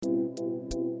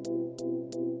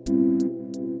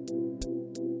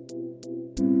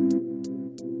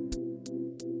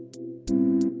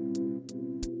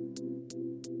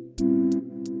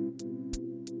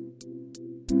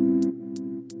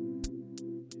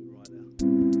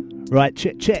Right,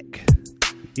 check, check.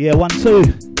 Yeah, 1, 2.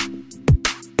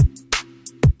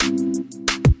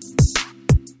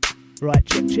 Right,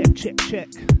 check, check, check, check.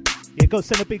 Yeah, gotta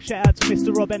send a big shout out to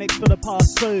Mr. Rob Enix for the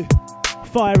past 2.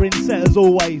 Firing set as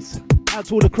always. Out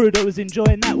to all the crew that was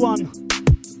enjoying that one.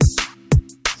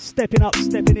 Stepping up,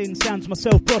 stepping in, sounds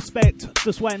myself Prospect.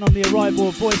 Just waiting on the arrival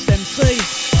of Voice MC.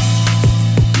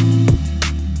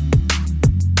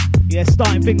 Yeah,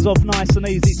 starting things off nice and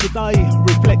easy today,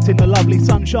 reflecting the lovely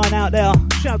sunshine out there.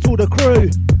 Shout to all the crew.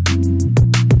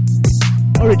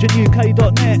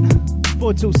 OriginUK.net,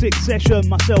 4 till 6 session,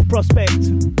 myself Prospect.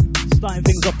 Starting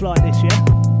things off like this, yeah?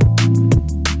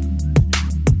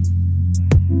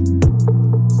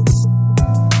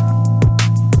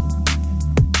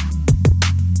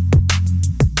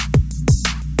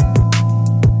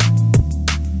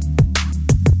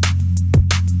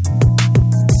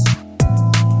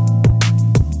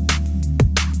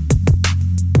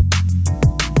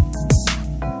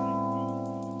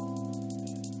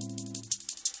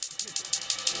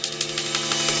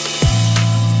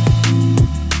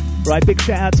 Right, big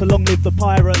shout out to Long Live the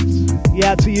Pirates.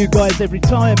 Yeah, out to you guys every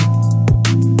time.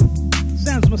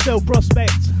 Sounds myself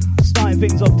Prospect. Starting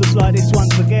things off just like this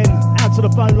once again. Out to the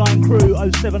phone line crew,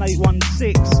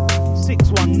 07816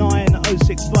 619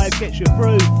 065 gets you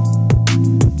through.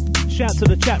 Shout to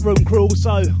the chat room crew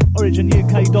also,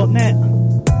 OriginUK.net.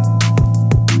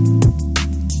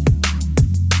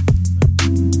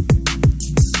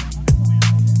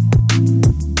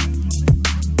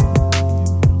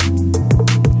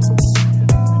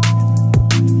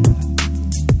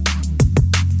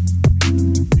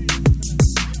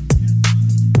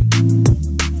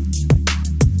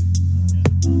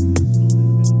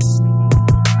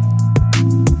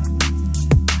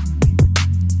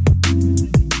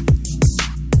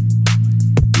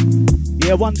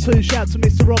 Yeah, 1, 2, shout to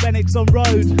Mr. Rob Enix on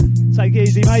road. Take it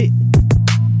easy, mate.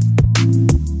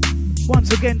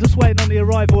 Once again, just waiting on the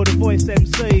arrival of the Voice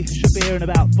MC. Should be here in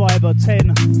about 5 or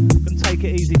 10. Can take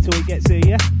it easy till he gets here,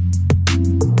 yeah?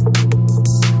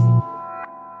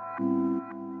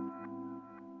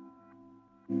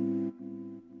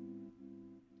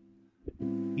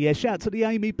 Yeah, shout to the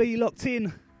Amy B locked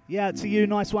in. Yeah, out to you,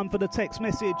 nice one for the text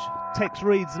message. Text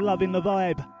reads, loving the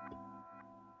vibe.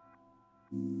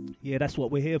 Yeah, that's what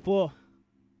we're here for.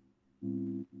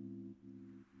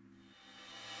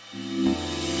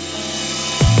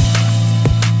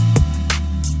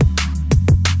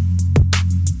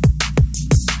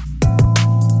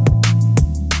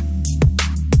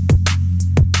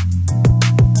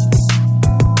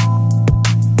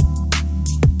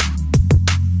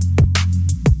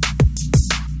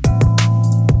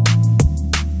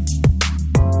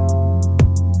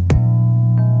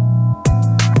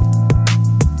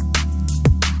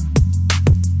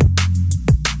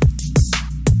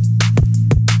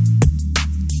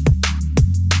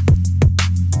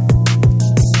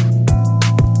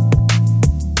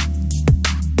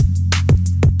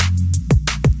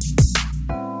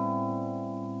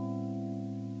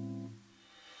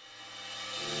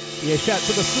 Yeah, shout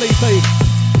to the Sleepy.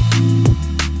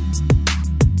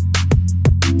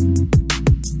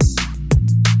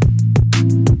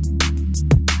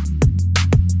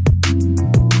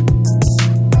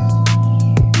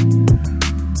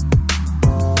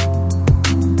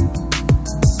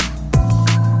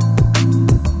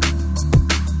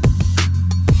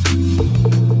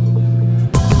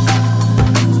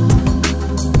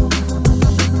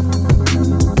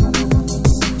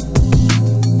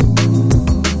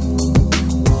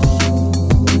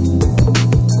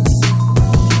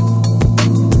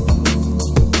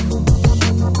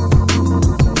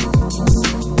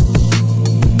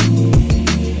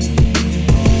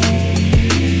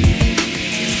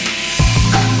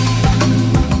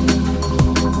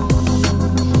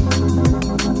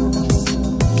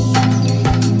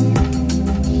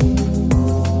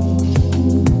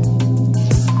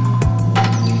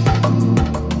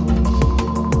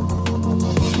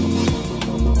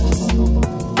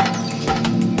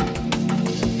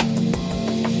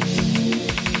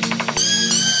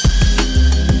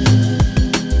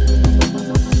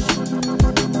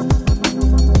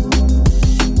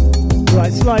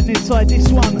 Sliding inside this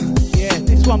one, yeah,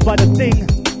 this one by the Thing.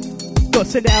 Got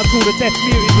to send it out to all the Deaf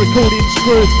Muted recording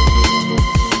crew.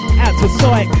 Out to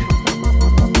Psych.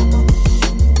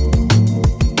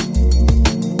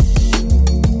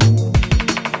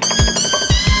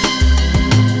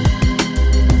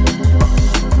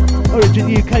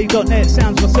 OriginUK.net,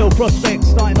 sounds myself Prospect,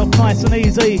 starting off nice and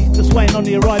easy. Just waiting on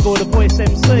the arrival of the Voice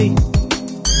MC.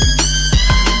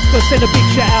 Got to send a big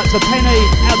shout out to Penny,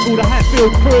 out to all the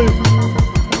Hatfield crew.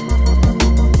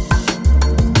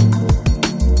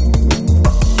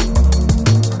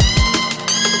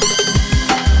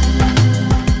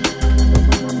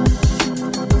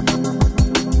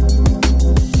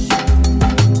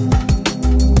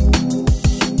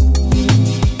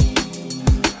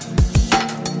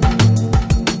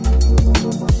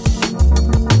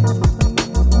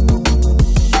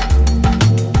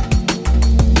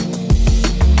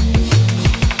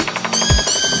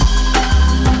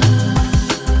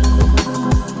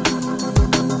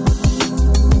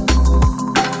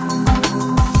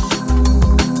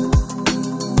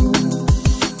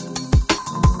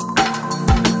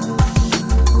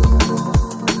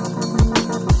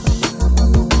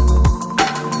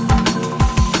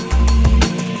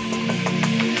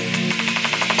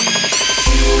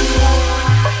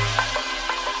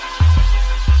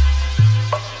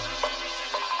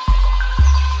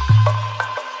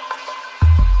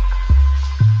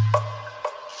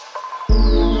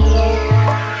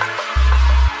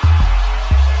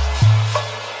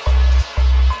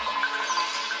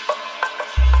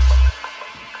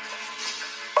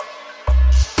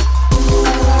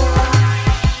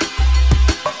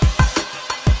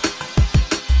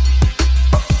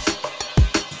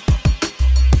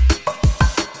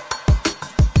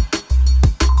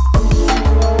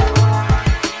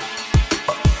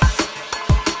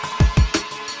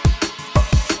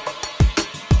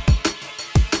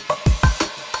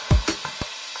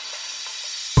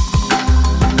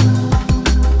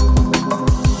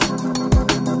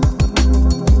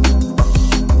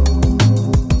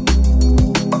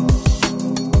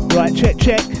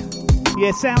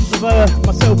 Yeah, sounds of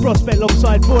myself, Prospect,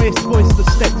 alongside Voice that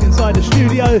stepped inside the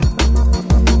studio.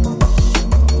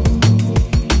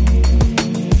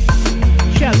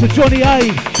 Shout out to Johnny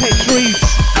A, Tex Reeves,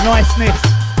 niceness.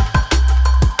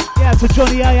 Yeah, out to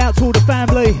Johnny A, out to all the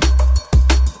family.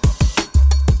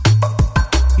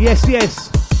 Yes,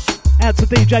 yes. Out to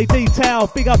DJ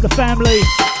Detail, big up the family.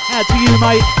 Out to you,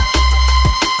 mate.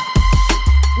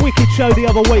 Wicked show the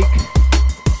other week.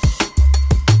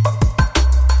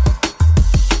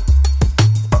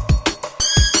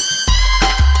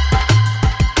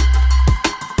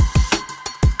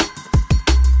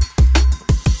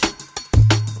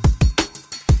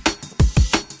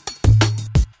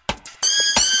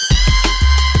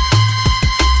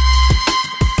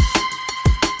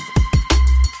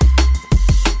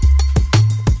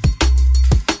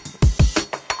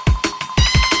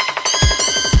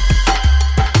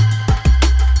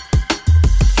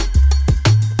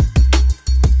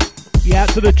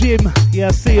 To the gym, yeah,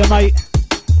 see you, mate.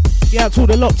 Yeah, to all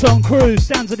the locked on crew,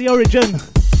 sounds of the origin,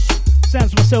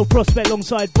 sounds of myself, Prospect,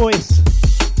 alongside Voice.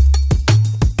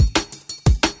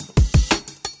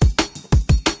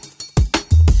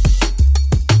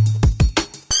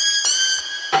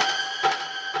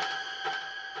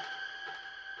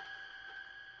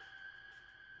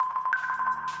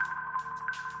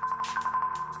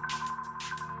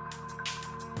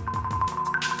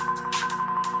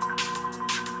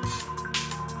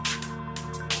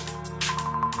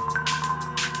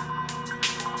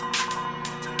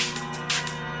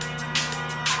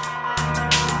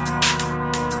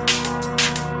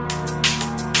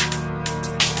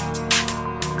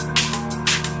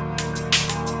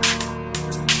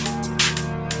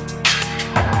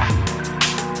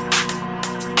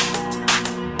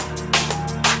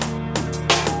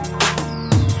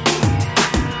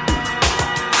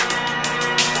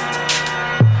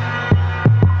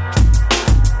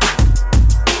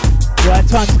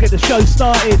 Time to get the show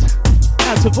started.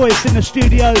 Out to Voice in the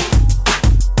studio.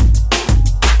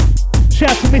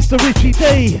 Shout to Mr. Richie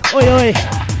D. Oi oi.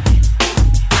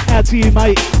 Out to you,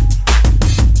 mate.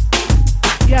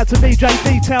 Yeah, out to DJ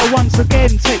Detail once again.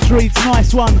 Tex Reads,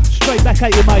 nice one. Straight back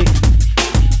at you, mate.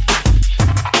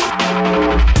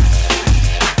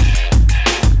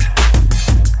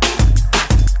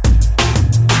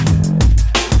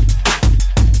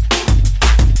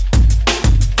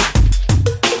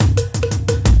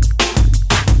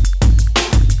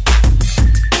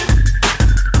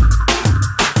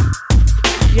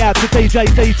 To DJ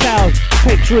Detail,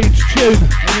 Tex Reads tune,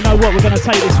 and you know what, we're going to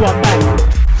take this one back.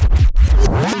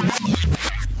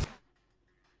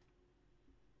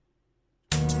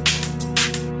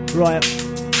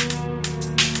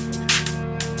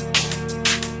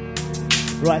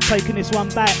 Right, taking this one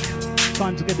back.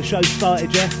 Time to get the show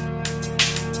started, yeah?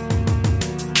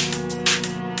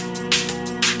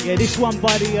 Yeah, this one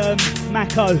by the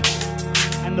Mako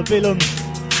and the Villain.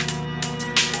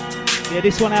 Yeah,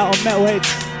 this one out on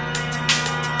Metalheads.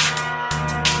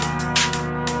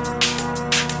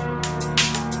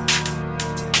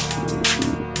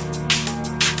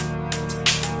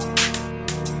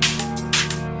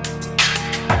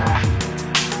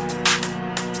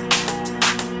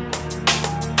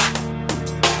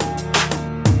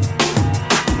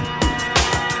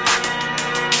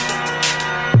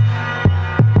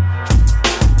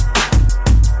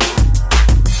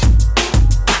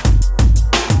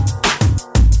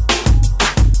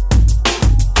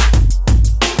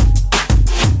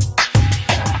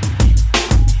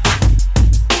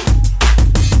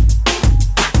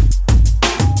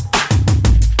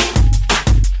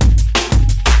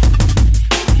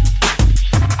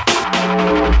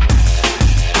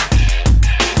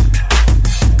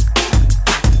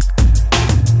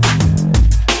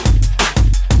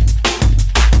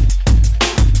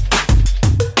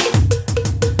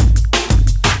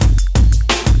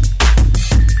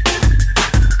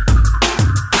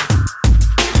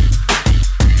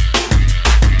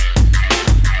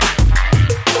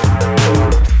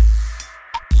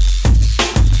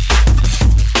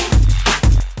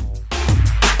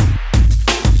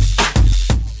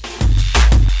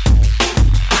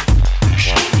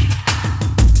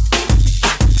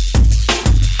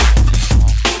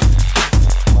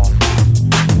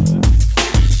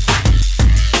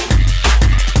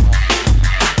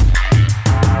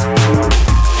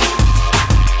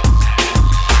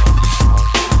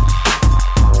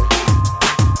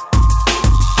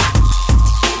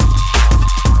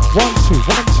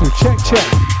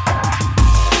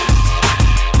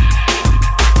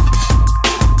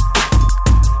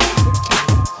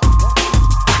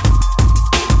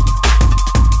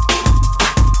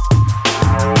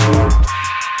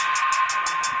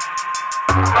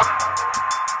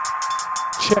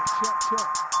 check.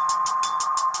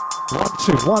 1,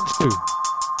 2, 1, 2.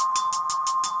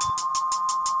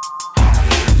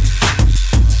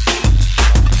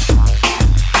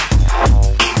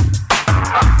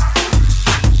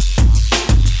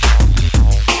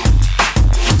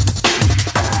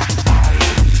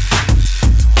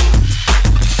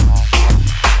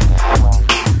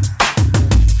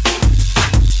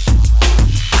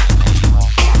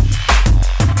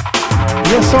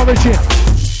 Yes, Origin.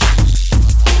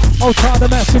 Old time the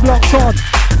massive locked on.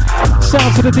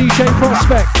 Sound to the DJ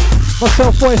Prospect.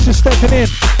 Myself, voice just stepping in.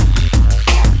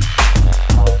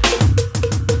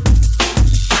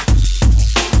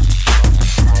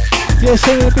 Yeah,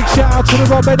 sending a big shout out to the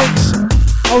Rob Eddings.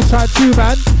 Old time too,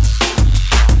 man.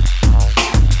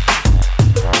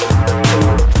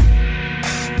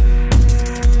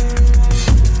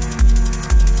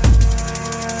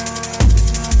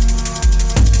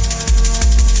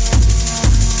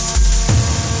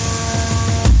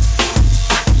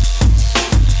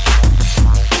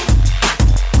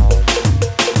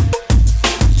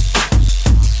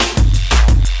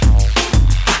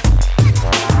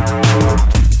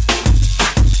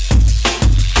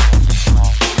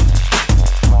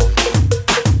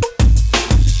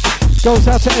 Goes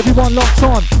out to everyone locked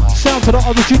on. Sound to the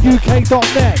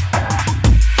originuk.net.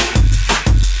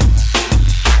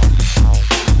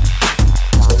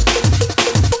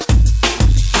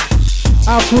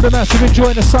 Out to all the massive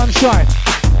enjoying the sunshine.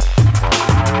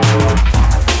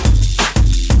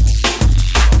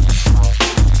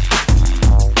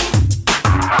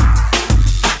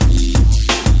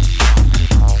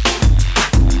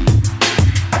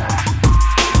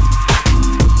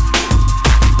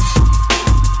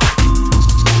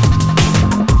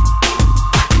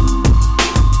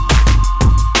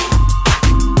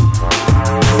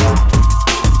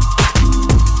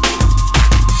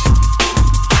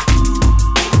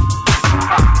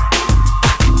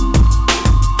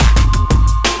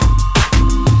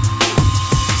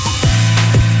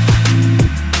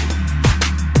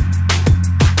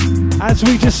 As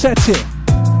we just set it.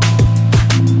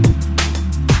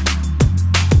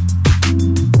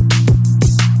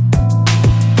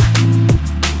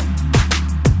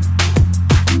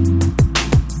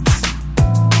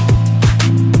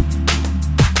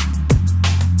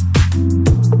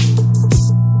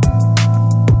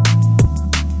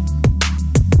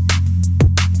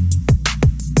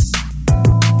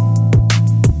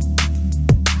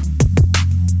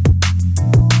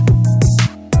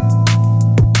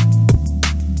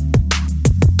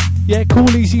 Yeah,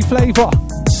 cool, easy flavour,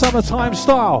 summertime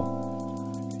style.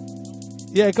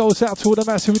 Yeah, goes out to all the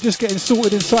massive. We're just getting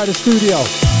sorted inside the studio.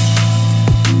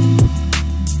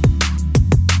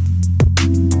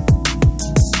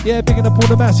 Yeah, bigging up all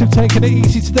the massive, taking it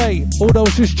easy today. All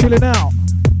those just chilling out.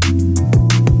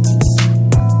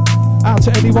 Out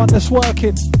to anyone that's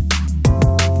working.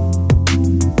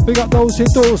 Big up those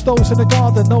indoors, those in the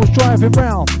garden, those driving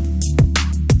round.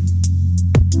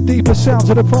 Deeper sounds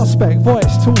of the Prospect,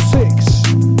 voice 26.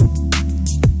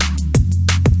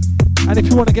 And if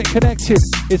you want to get connected,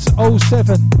 it's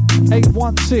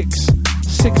 07816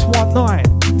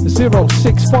 619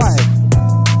 065.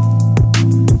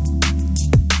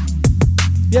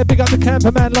 Yeah, big up the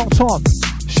camperman locked on.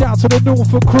 Shout to the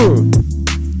Norfolk crew.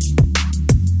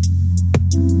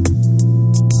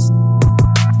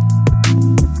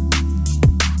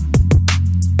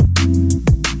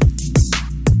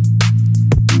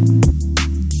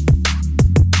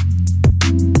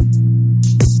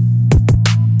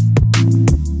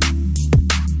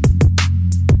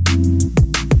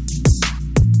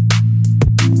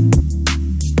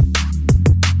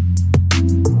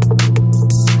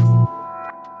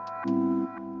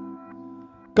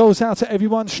 Goes out to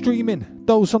everyone streaming,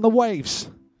 those on the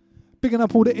waves. Bigging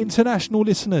up all the international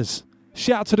listeners.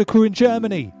 Shout to the crew in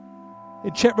Germany,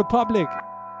 in Czech Republic.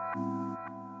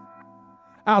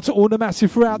 Out to all the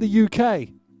massive throughout the UK.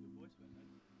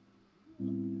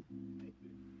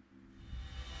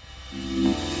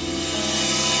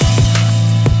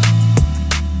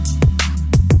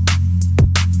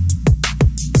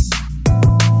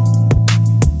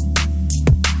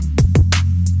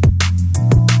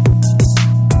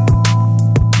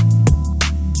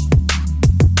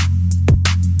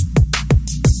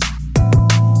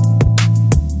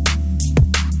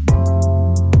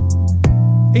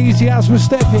 Easy as we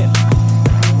step in.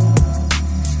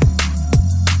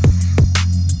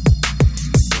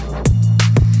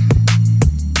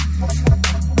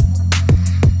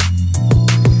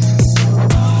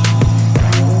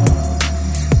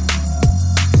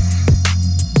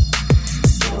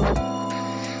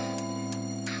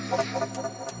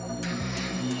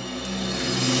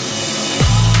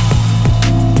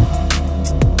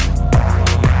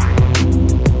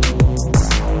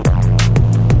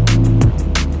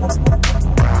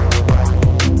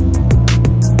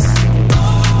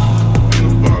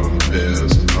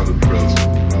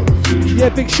 Yeah,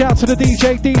 big shout to the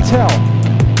DJ Detail.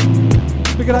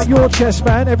 Picking up your chest,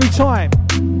 man, every time.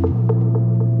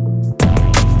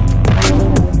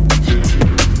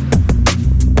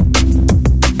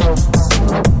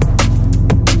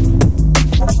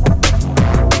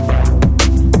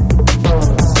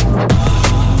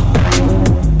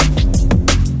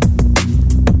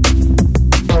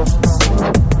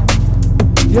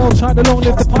 Yo, time to long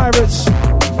live the pirates.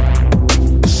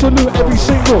 Salute every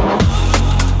single.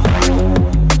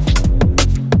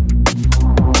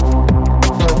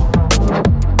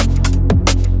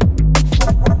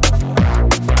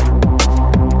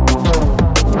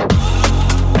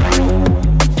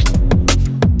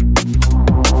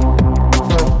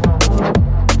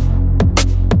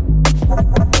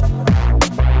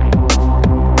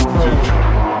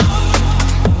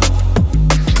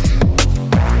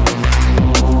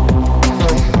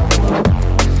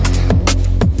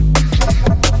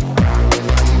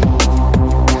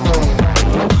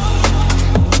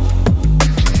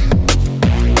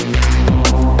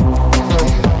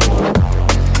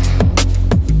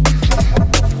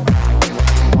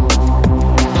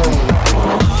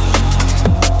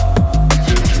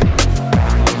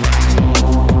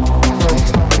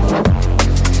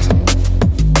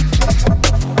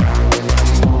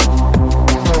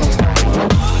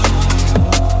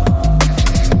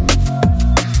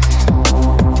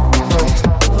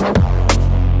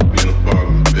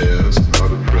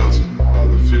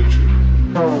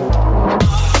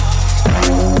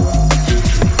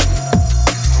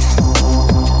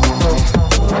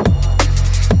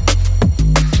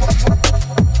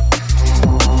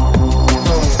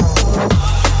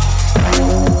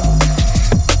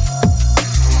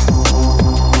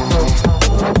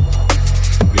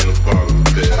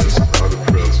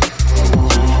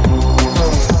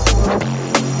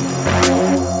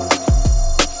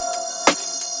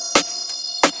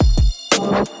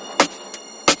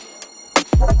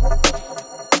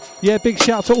 Yeah, big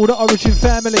shout to all the Origin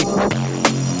family.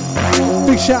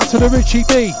 Big shout to the Richie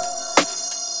D.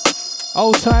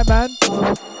 Old time, man.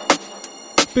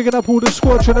 Bigging up all the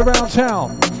squadron around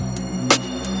town.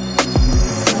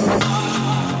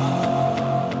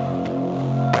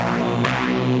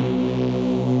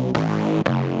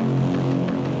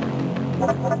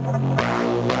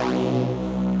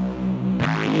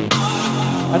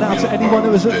 And out to anyone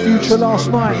who was at Future last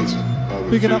night.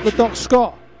 Bigging up the Doc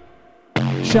Scott.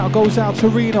 Shout goes out to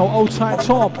Reno, old tight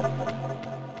Tom.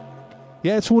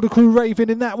 Yeah, to all the crew raving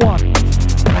in that one.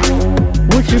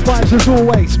 Wicked vibes as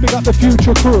always. Big up the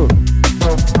Future crew.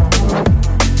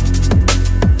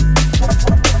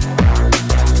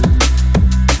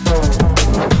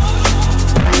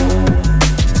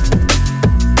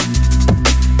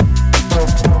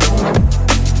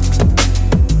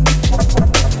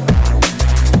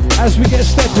 As we get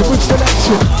stepping with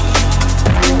selection.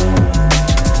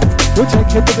 We'll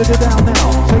take it down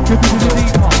now. Take it to the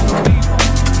deep part.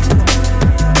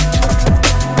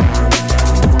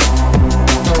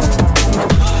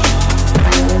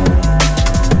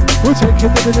 We'll take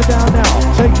it down now.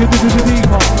 Take it to the deep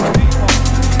part.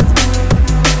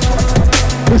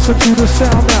 Listen to the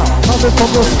sound now. Coming from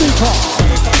your speaker.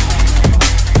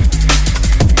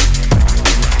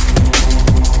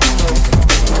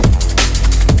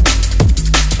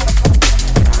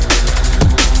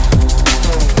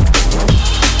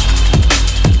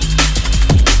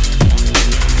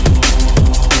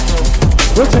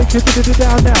 We'll take it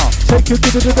down now. Take it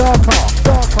to the darker.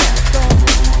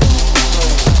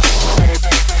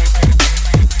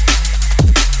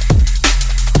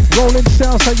 Rolling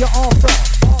sounds that you're after.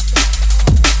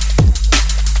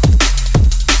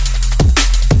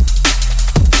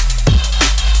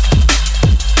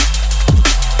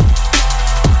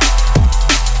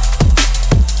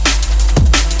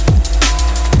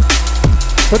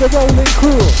 For the rolling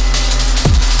crew.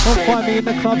 Don't find me in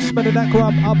the club, smelling that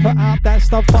grub, up put out that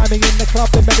stuff. Find me in the club,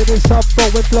 embedded in sub,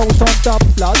 throwing blows on dub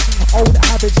blood. Old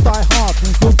habits die hard,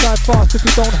 you'll die fast if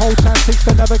you don't hold tactics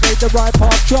to navigate the right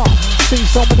path. Jump, see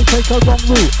somebody take a wrong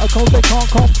route, a code they can't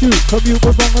compute. Commute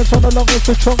with wrong ones on the longest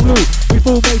of strong loot. We've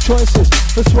all made choices,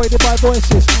 persuaded by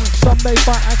voices. Some made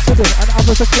by accident and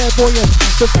others are clairvoyant.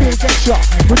 The fear gets ya,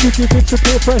 when you give in to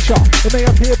peer pressure. It may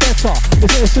appear better,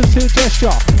 it's a sincere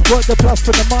gesture. Work the plus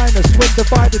for the minus, when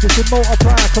divided it's a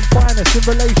multiplier. Confine us in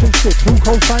relationships. Who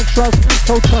co-signs trust?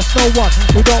 Don't trust no one.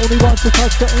 We don't only want to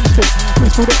touch the instinct.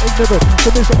 Whistle the ignorant.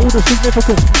 So there's all the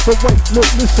significance. But wait,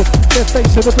 look, listen. They're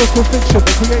facing a book of fiction.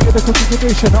 They created a cooking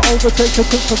condition. That overtakes a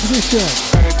quick position.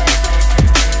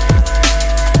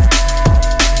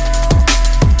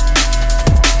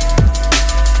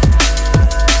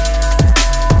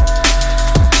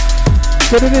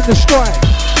 Get it in the stride.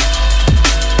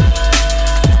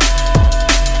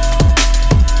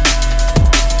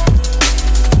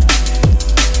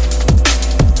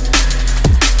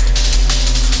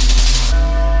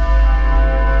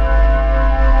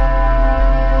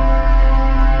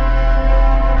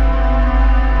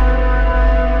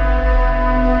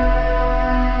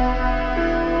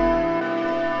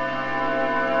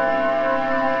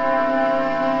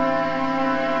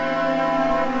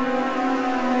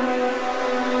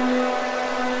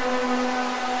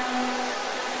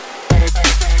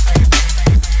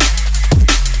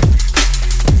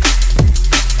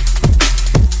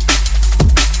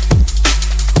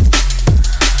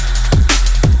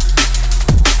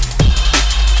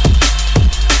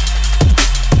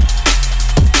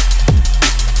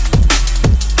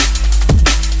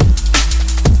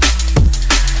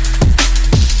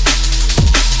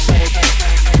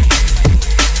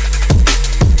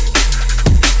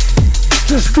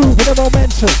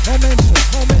 Momentum.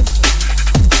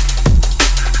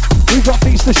 We've got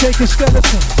beats to shake a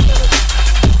skeleton.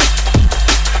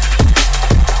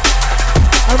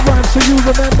 And rhymes so you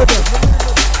remember them.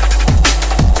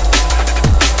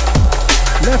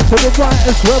 Left to the right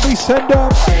is where we send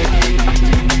them.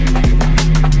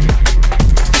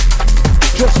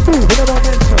 Just move with the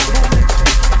momentum.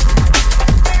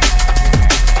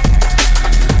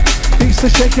 Beats to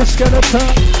shake a skeleton.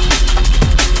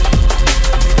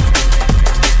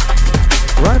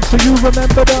 Rhymes so you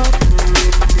remember them.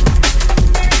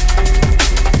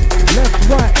 Left,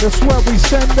 right, that's where we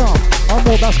send them. I'm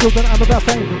more about skills than I'm about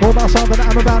fame. More about sound than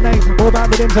I'm about name. More about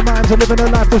rhythms and minds and living a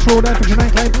life that's raw and fiction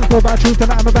and claim. More about truth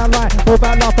than I'm about lie. More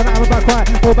about laugh than I'm about cry.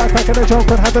 More about cracking a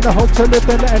joke and having a hope to live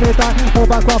than letting it die. More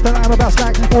about craft than I'm about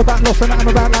slack. More about loss than I'm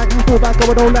about lack. More about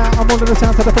going all out. I'm holding the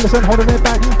sound to the fullest and holding it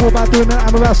back. More about doing than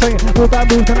I'm about saying. More about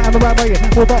moving than I'm about waiting.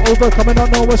 More about overcoming, not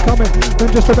know what's coming.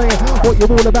 Then just obeying what you're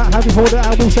all about. Have you thought it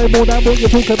out? We'll say more than what you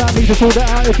talk about. Need to sort it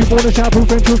out. If you want to shout proof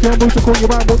and truth, you'll move to call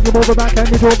you out. What you're more about, can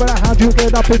you draw about? How do you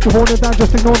get up if you hold it down?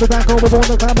 Just ignore the down. Go with all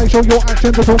the clown. Make sure your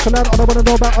actions are talking loud. All I wanna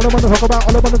know about, all I wanna talk about,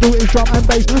 all I wanna do is drum and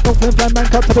bass. Don't flip and man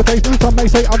cut to the face. Some may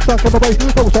say I'm stuck in the waist.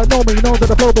 Those that know me know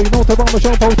that the flow be. Know to run the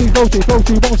show. Posty, won't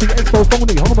see. Expo,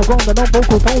 phony. Homegrown, the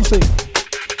non-vocal policy.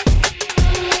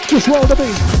 Just roll the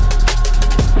beat.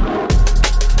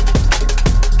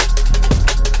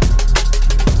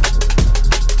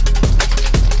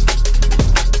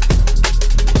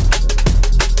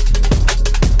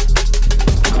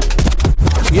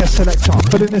 Yes, selector.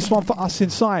 Putting this one for us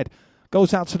inside.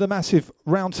 Goes out to the massive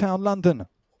round town London,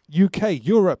 UK,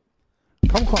 Europe.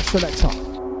 Come across, selector.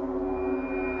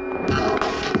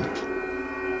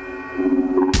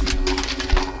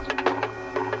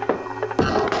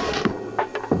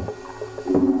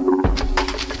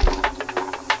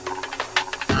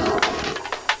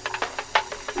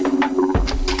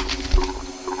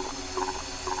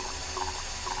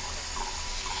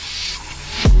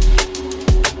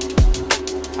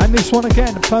 And this one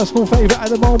again, personal favourite at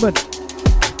the moment.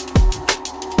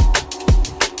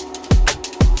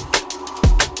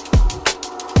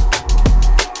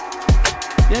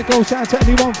 Yeah, goes out to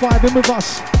anyone vibing with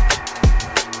us.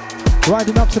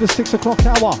 Riding up to the 6 o'clock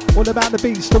hour. All about the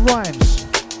beats, the rhymes.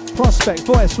 Prospect,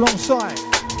 voice, long side.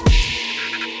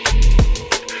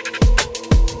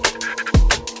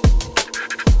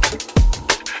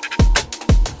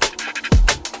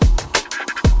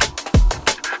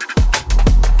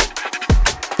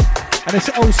 And it's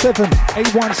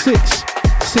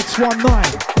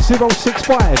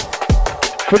 07816-619-065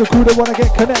 for the crew that want to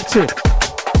get connected.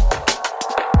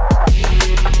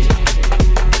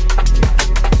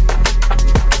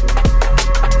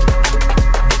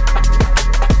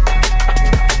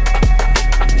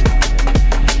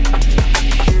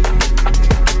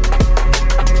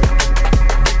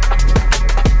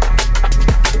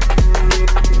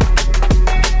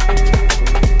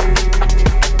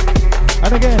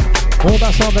 And again, all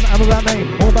about sound and I'm about name.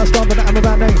 All about sound and I'm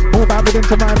about name. All about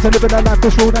rhythms and rhymes and living a life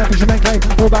that's raw and fiction and claim.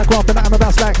 All about craft and I'm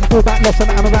about slack. All about loss and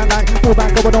I'm about lack. All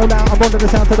about going all out. I'm holding the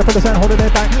sound to the fullest and holding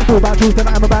it back. All about truth and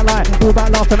I'm about lie. All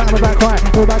about laughter and I'm about cry.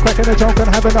 All about cracking a joke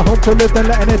and having a hope to live and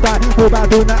letting it die. All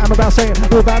about doing that I'm about saying.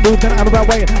 All about moving and I'm about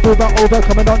waiting. All about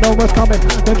overcoming, not know what's coming.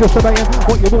 Then just obeying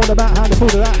what you're all about. How to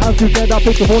pull it out. How to get up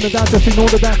if you're falling down. Just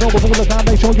ignore the down. Go with all the time.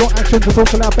 Make sure your actions are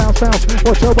talking loud. Bounce.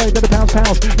 Watch your way to the pounds.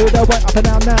 Hear their way up and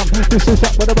down now. This is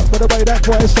up with the way that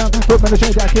voice sound. Put me to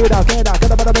change that kid out. Get a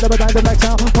bit of a time to next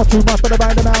sound. Not too much, but the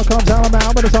band them out. Comes out, I'm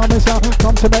out. But it's on this sound.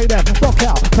 Come to make them rock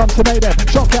out. come to make them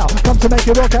shock out, come to make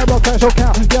it rock out, shock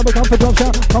out. Yeah, we come for drop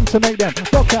out, come to make them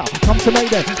rock out, come to make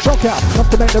them shock out, come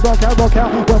to make the rock out.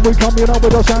 When we come, you know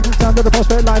with our sound of the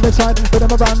prospect line inside. Bit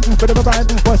of a band,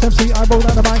 voice MC, I roll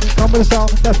down the mic. Come with a style,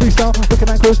 that's freestyle,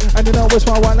 wicked and cruise, and you know it's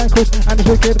my white line cruise, and it's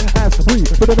wicked as we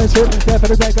put it in it. Yeah,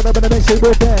 for the day, got a bit of mix it,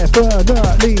 we're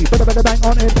definitely put a bit of bang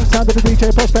on it. Sound of the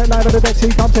DJ prospect line of the deck, see,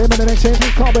 come to him in the next hit.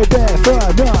 Can't be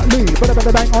definitely put a bit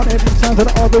of bang on it. Sounds of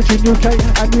the origin UK,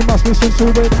 and you must listen to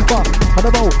it. But on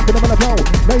the roll, put them on the flow,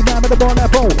 lay down with the ball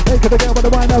that roll, hey, could the girl with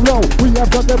the wine that roll. We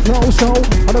have got the flow, so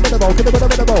on the bit of roll, get a bit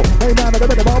of roll, lay down with the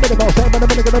bit of roll, with the roll, say, but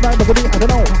a minute, get the right with the beat, I don't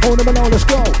know, hold them alone, let's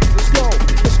go, let's go,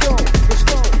 let's go, let's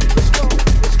go, let's go,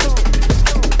 let's go, let's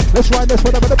go. Let's ride this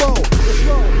with a bit of roll, let's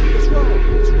roll, let's roll,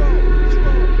 let's roll, let's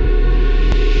roll.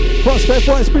 Prospect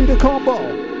voice be the combo.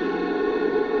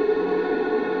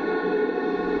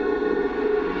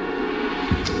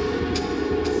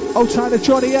 Old time to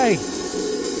Johnny A.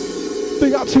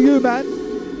 Big up to you, man.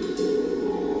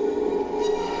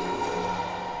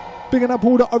 Bigging up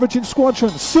all the Origin Squadron.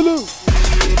 Salute.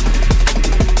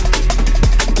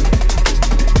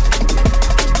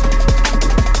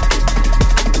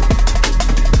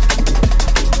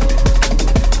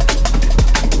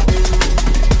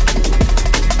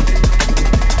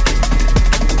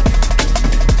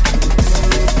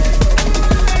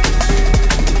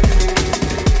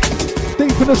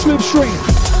 Deep in the slipstream.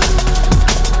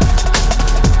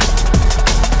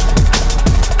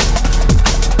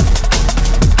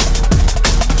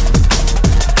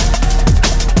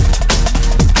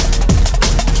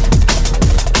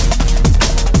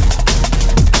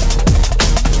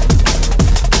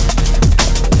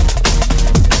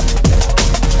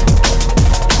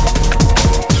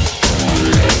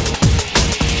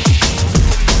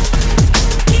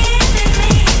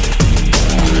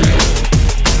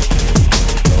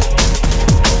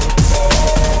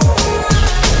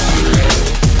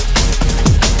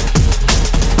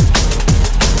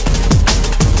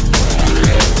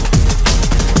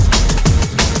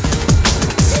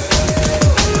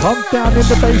 Come down in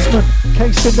the basement,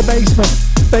 cased in the basement.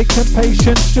 Vacant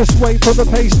patience, just wait for the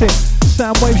pasting.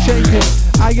 Sound wave shaking,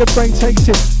 how your brain takes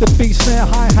it. The beat snare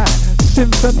hi-hat,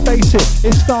 synth and bass it.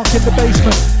 It's dark in the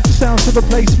basement, sounds of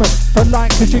replacement. For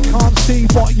light cause you can't see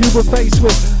what you were faced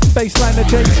with. Baseline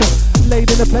adjacent, laid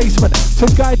in a placement. To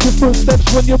guide your footsteps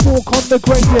when you walk on the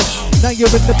gradient. Now you're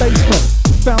in the basement.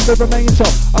 Found the remains of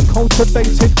a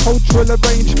cultivated cultural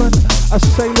arrangement. A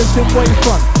sailors in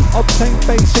wavefront, obtained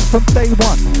basic from day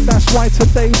one. That's why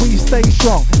today we stay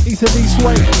strong, easily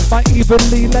swayed by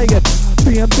evenly layered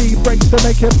B&B breaks to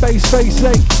make your bass face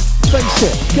ache. Face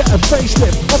it, get a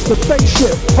facelift off the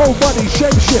spaceship. Whole body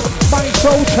shape shift, mind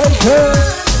soul take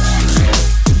it.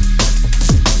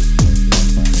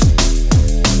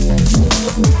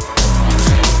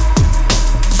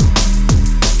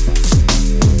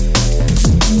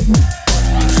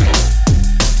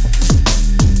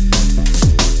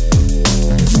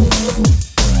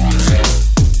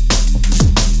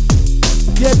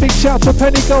 Yeah, big shout to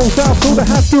Penny Gold, out to all the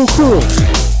Hatfield crew.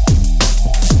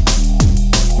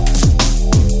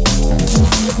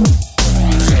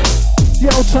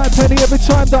 Yeah, old time Penny every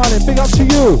time, darling, big up to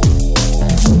you.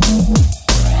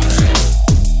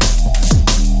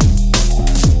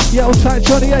 Yeah, old time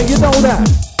Johnny A, you know that.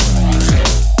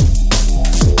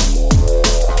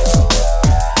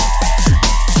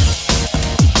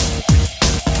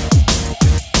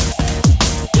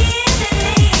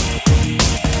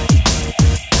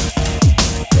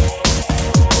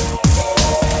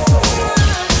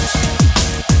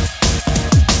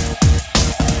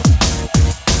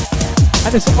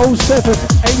 And it's 07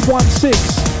 816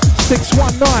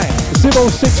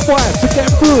 619 065 to get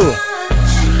through.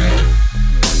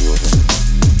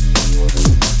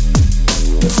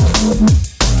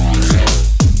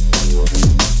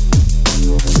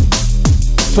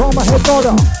 So I'm a head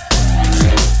nodder.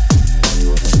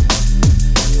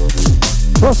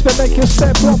 Prospect, make your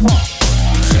step proper.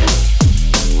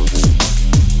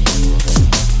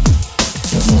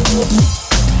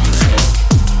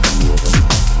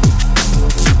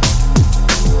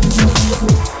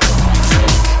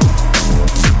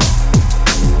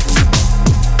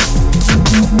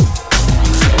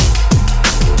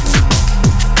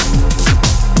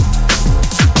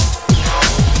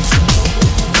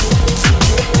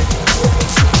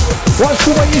 Watch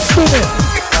the way you spin it.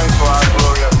 Give thanks for our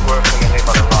glorious work and live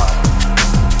on the Lord.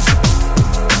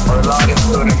 For the Lord is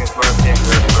good and his mercy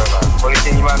endures forever. Police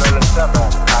Emmanuel 7,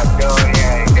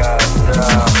 Adonia, God,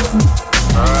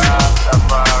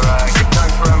 Rastafari. Give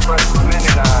thanks for Empress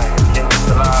Menina, King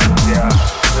Celestia,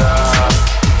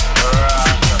 Rastafari.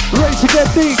 Ready to get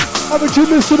deep. Haven't you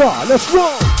listened up? Let's roll.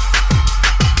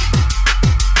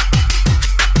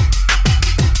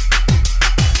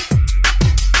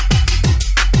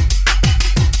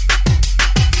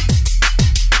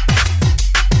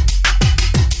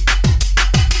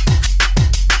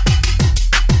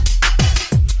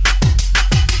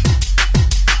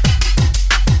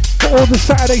 All the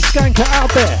Saturday skanker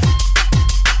out there.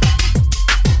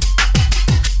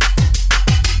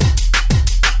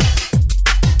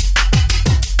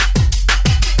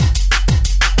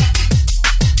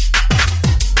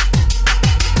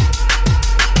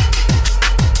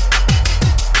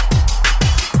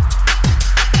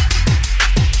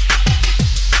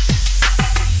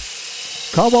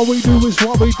 Come on, we do is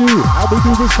what we do. How we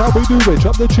do is how we do it.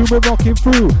 Drop the tune, we're rocking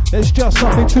through. There's just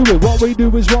nothing to it. What we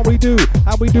do is what we do.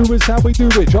 How we do is how we do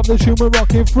it. Drop the tune, we're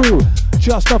rocking through.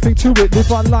 Just nothing to it.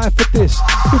 Live our life for this.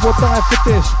 Live or die for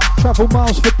this. Travel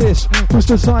miles for this. Was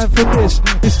designed for this.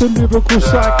 It's the lyrical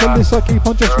cyclist. I keep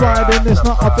on just riding. It's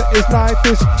not other, it's like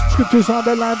this. Scriptures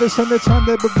underline this and the time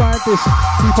they provide this.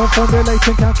 Keep on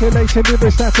formulating, calculating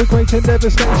lyrics that's a great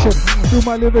devastation. Do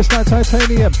my lyrics like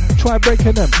titanium. Try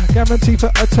breaking them. Guarantee for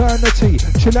eternity.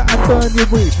 Chill out and burn your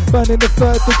weed. Burning the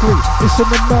third degree. It's an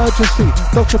emergency.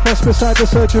 Doctor press beside the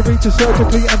surgery to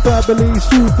surgically and verbally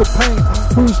soothe the pain.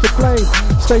 Who's to blame?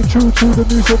 Stay true to the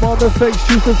music while the fakes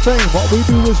choose the fame. What we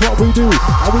do is what we do.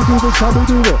 How we do this, how we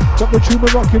do it. Drop the tune,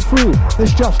 we're rocking through.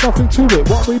 There's just nothing to it.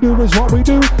 What we do is what we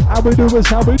do. How we do is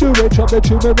how we do it. Drop the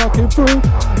tune, we're rocking through.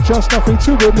 Just nothing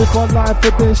to it. Live one life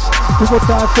for this. We will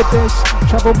die for this.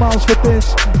 Travel miles for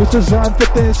this. Was designed for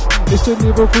this. It's the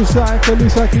lyrical cycle. At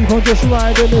least I keep on just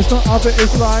riding. It's not other,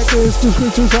 it's like this. The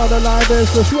scriptures are the like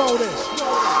this. Let's roll this.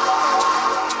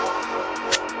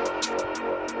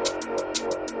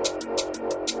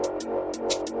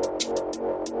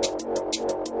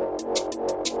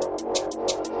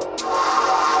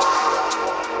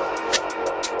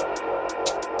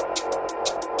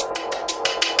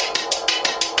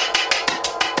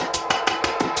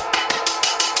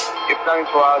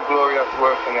 Thanks for our glorious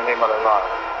work in the name of the Lord.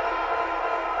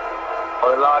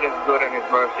 For the Lord is good and his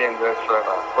mercy endures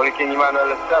forever. Holy King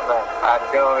Emmanuel VII,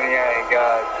 Adonai,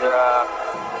 God,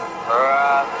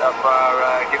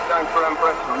 Rastafari. Give thanks for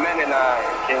Empress Menini,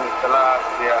 King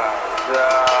Selassie,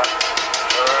 Rastafari.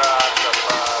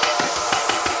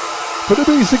 For the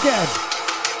beats again.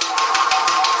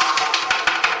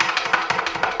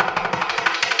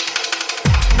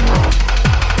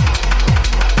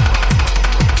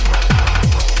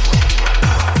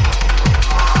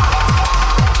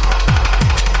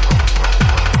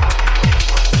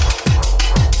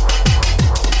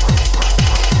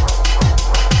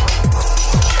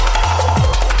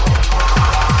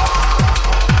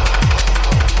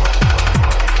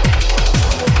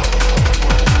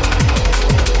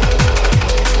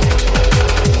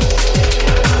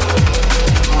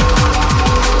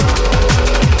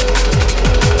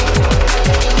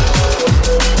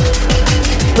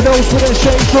 Those with their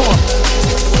shades on,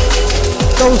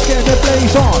 those getting their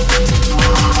blaze on.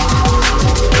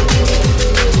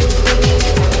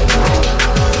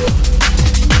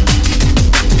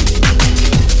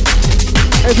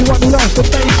 Everyone who loves the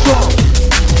bass drum.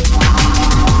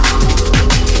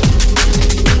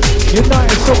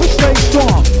 United so we stay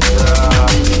strong.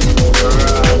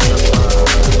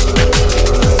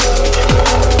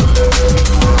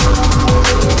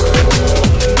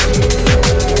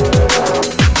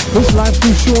 Cause life's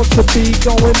too short to be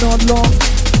going on long.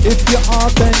 If you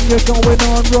are, then you're going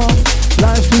on wrong.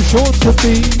 Life's too short to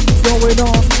be going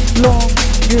on long.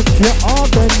 If you are,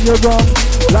 then you're wrong.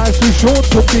 Life's too short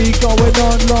to be going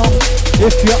on long.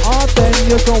 If you are, then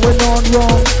you're going on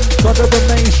wrong. Gotta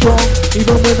remain strong,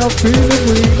 even when I'm feeling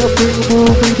weak. Nothing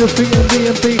will be defeating me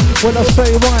and be when I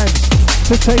say rhymes.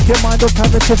 To take your mind off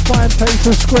having to find pace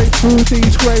to scrape through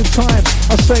these grave times.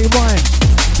 I say rhymes.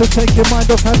 To take your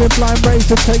mind off having blind rage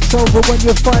that takes over when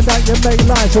you find out you make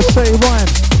lies. I say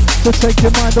rhymes. To take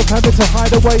your mind off having to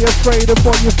hide away afraid of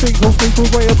what you think of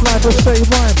people's way of life. I say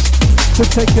rhymes. To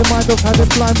take your mind off having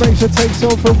blind rage that takes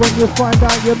over when you find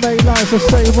out you make lies. I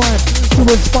say rhymes. To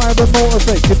inspire and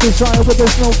motivate your desire where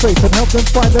there's no faith and help them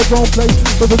find their own place.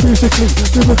 Whether musically,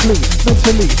 lyrically,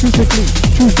 mentally, physically,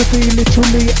 choose to be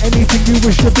literally anything you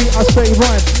wish to be. I say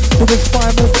rhymes. To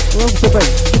inspire and motivate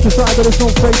your desire where there's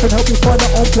no faith and help you find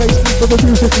their own place. Whether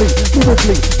musically,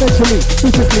 lyrically, mentally,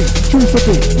 physically, choose to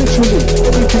be literally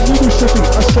anything you wish to be.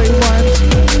 I say rhymes.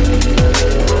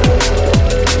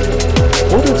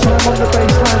 All the time on the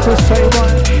bass lines I say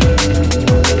rhymes.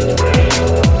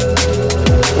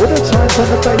 All the times on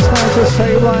the bass lines I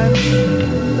say rhymes.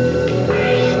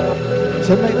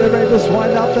 To make the ravers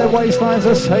wind up their waistlines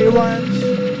I say rhymes.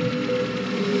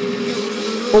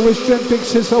 Always dreamt big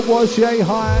since I was yay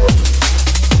high.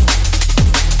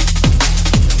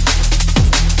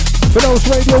 For those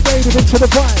radio wading into the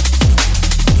vibe,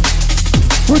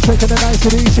 we're taking it nice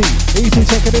and easy. Easy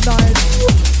taking it nice.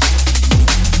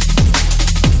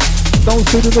 Don't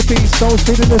feed in the beats, don't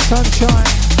feed in the sunshine.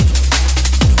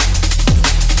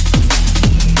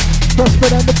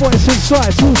 Prosper and the voice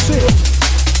inside, you'll see.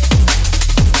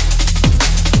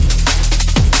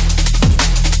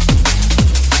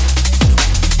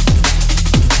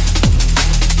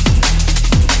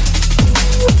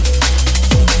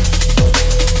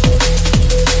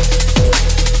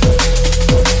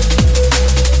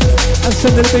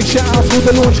 Sending a big shout out to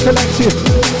the Launch Collective,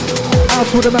 out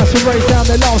to the massive raid down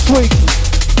there last week.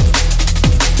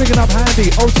 Bigging up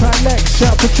Handy, Old Time Lex,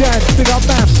 shout to Jan, big up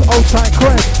Maps, Old Time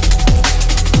Craig.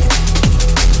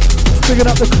 Bigging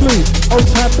up the Clue, Old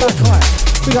Time Black Eye,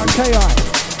 big up KI.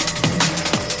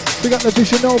 Big up the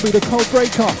Visionobi, the Cold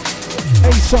Breaker,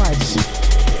 A-Sides,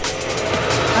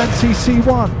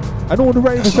 Anti-C1, and all the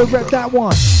ravers that rep that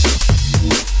one.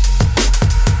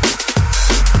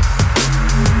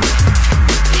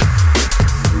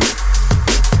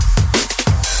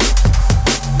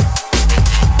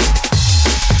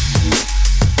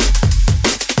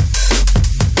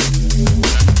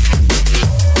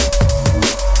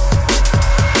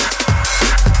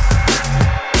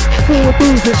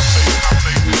 Moving.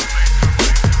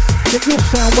 Get your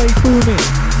sound wave booming.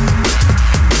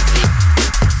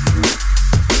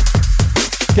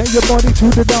 Get your body to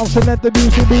the dance and let the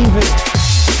music move it.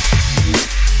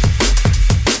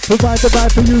 Provide the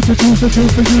vibe for you to choose the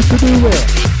truth for you to do it.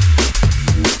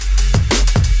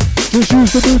 Just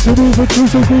use the mood to move it,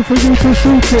 choose the groove for you to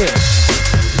suit it.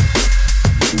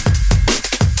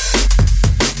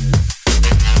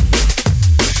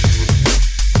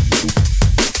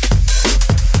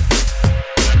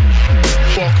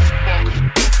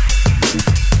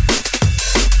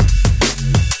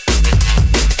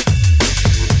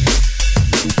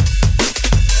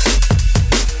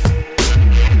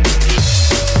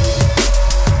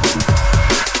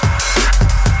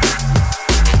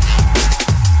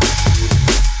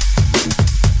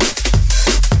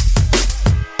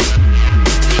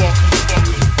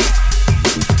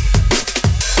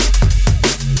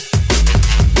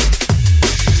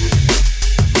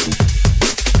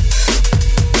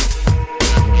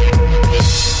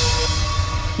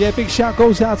 Yeah, big shout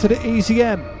goes out to the Easy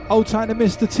M, Old Time to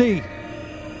Mr. T.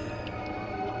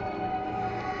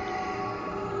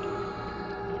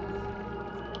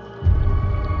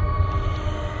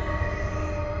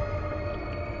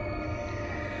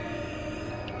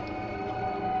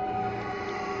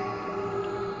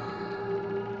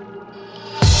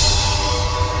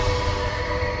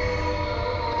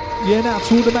 Yeah, now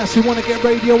to all the mass who want to get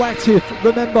radioactive,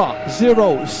 remember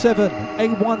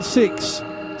 07816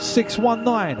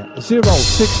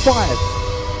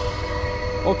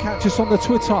 619-065 or catch us on the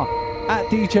Twitter at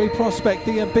DJ Prospect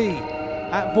DNB,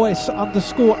 at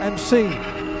voice_MC,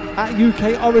 at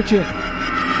UK Origin.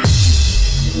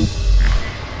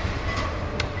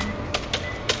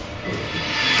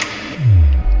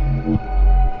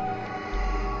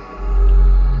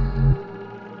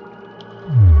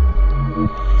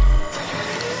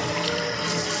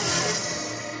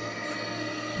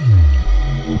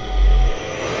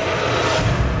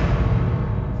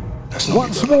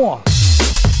 Once more.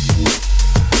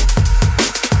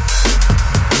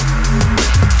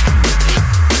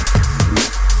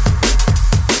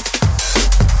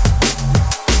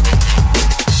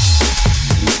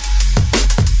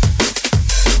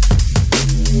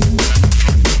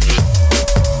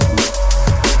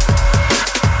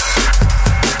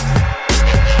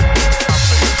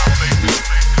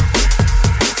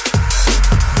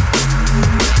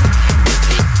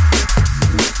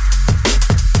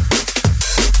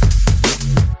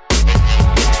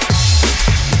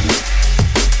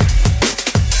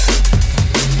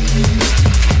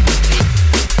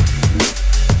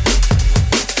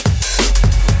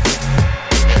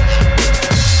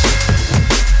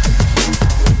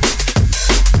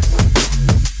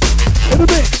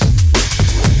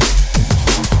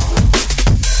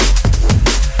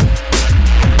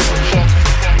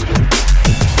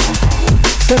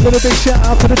 A big shout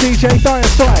out to the DJ Dire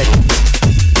Side.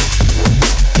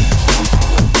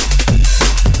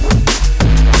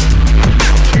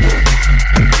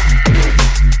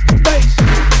 Bass.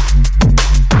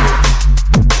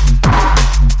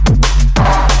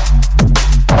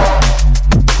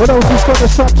 For those who's got the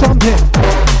sub thumping.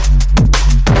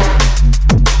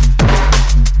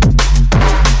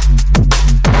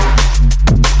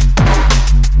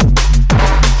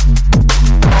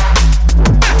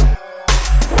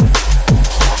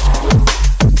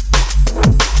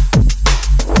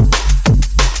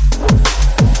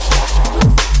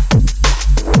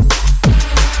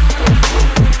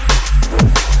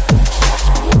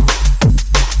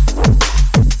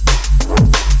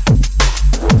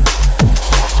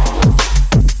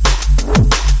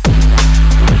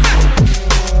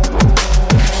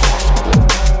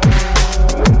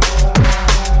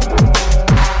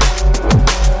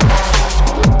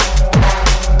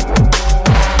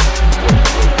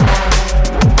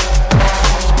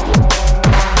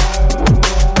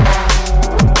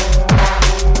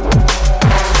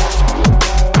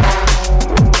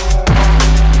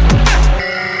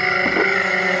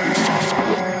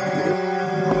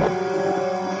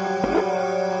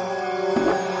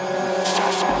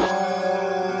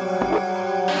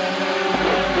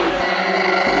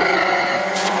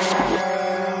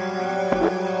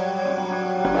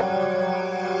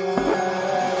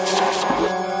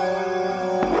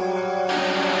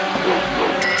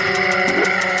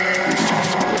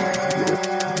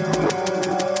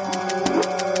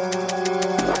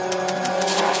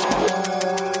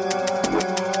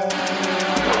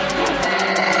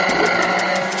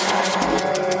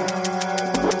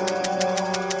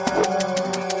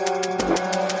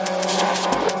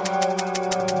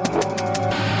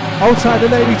 Outside the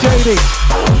lady JD.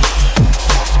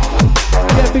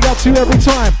 Yeah, big up to you every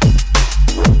time.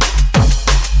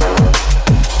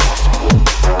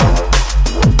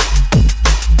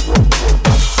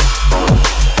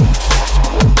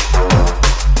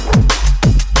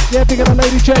 Yeah, big up the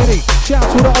lady JD. Shout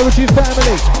out to the Origin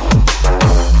family.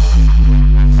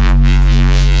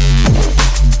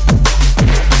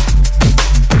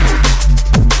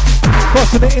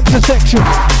 Crossing the intersection.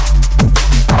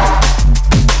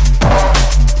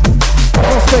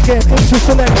 Once again, into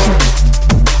selection.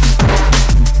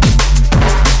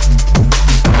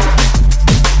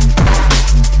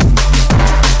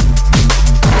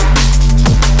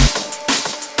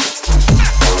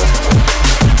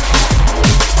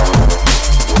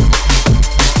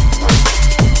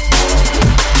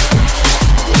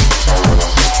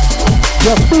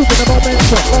 Just moving the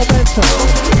momentum.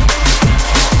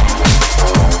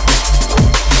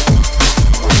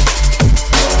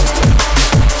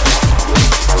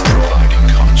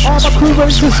 Armour crew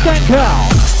ready to skank out.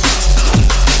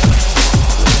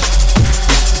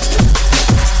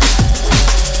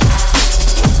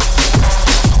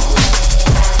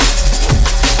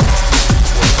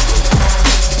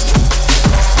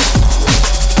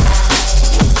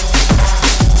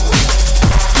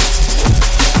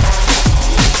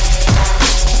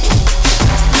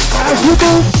 As we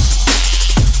move,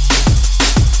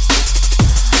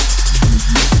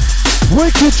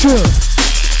 wicked tune.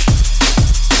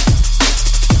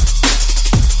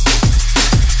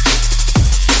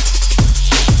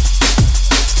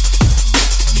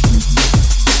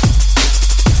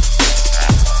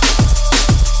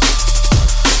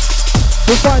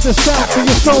 Provide the sound for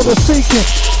your soul to seek it.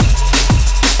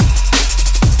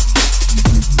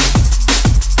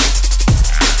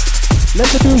 Let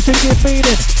the music give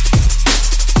meaning.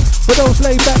 For those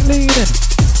laid back leaning.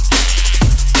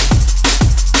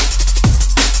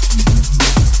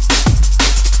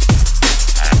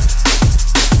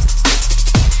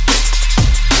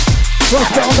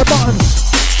 Cross it on the buttons.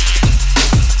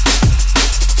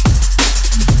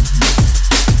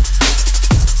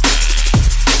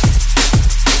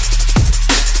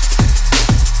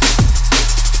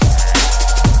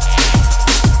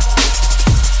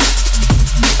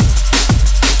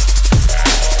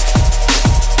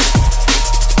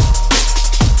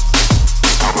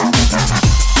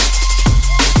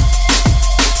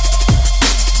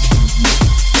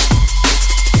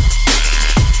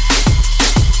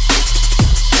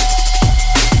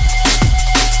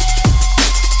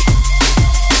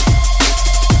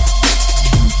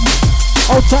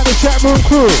 Outside the chat room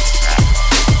crew.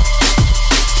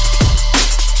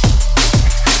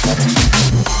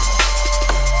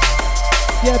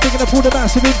 Yeah, picking up all the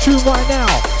massive in tune right now.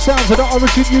 Sounds of the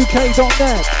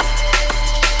OriginUK.net.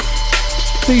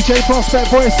 DJ Prospect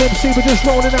Voice MC, we're just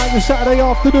rolling out your Saturday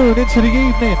afternoon into the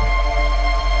evening.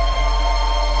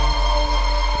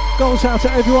 Goes out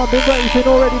to everyone been raving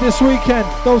already this weekend.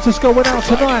 Those that's going out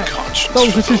tonight.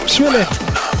 Those that's just chilling.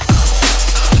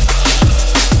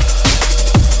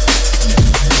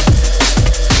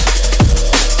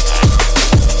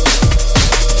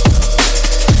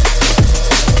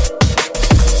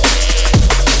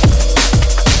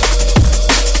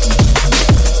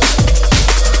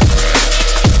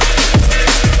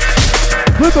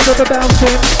 River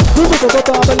bouncing, river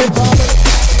barbling.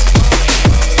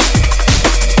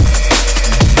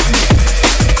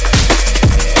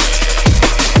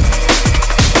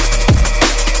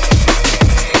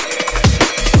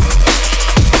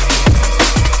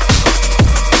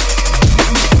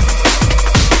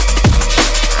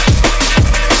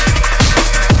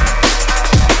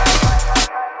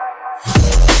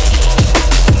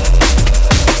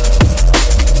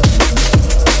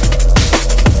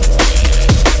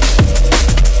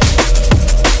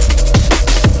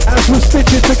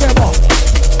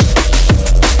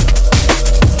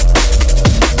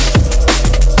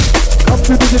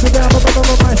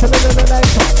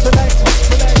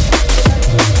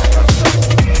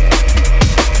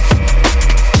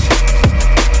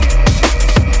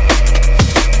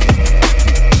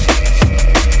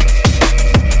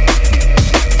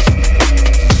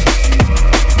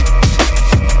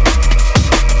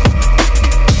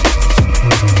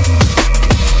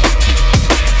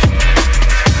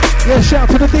 Shout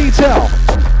to the detail.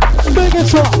 Big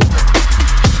it up.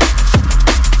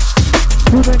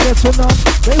 Who then gets enough?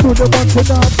 They wouldn't want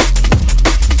enough.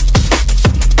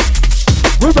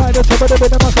 We ride the top of the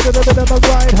rhythm,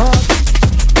 ride hard.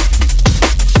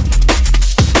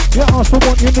 You ask for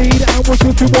what you need and we'll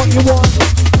give you what you want.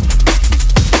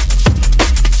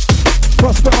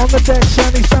 Prosper on the decks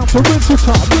and he's bound to rinse it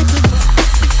up.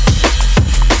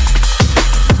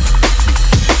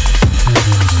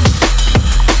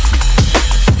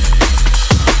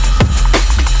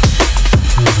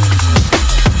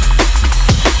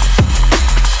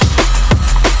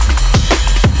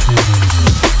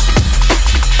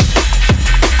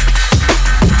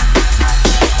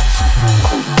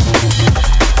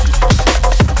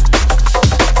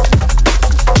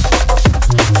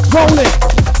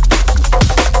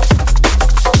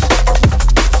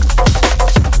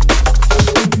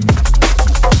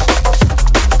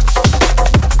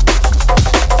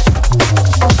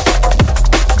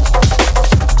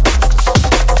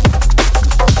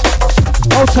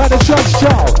 outside the Judge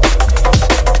Joe.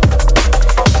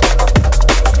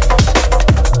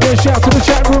 Yeah, shout to the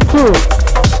chat room crew.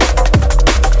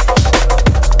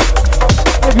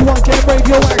 Everyone get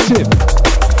radioactive.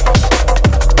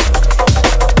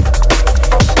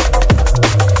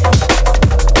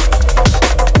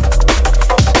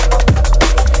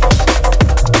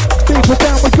 Deeper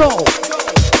down we go.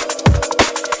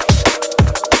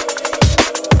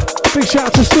 Big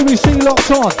shout to Stewie C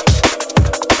locked on.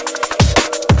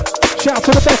 Shout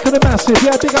to the back of the massive.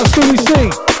 Yeah, big up Stewie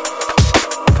C.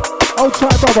 Hold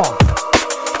tight, brother.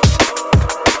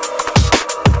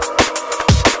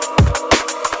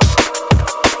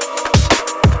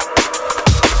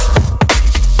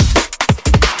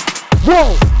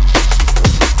 Whoa!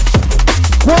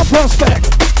 One prospect.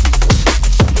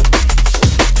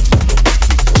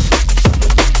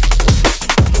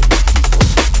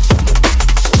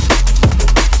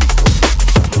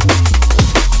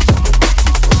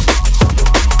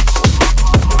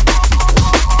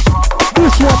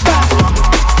 This one back.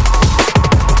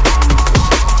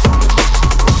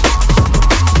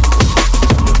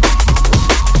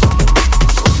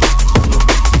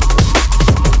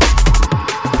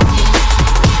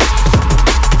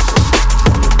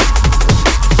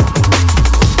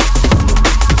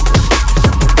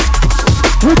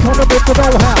 We're coming with the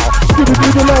know-how, giving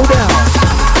you the lowdown.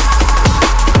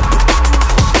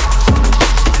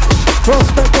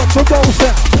 Prospect got some goal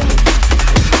sound.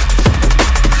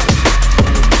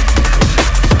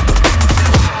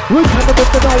 We're coming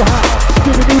with the know-how,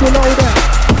 giving you the lowdown.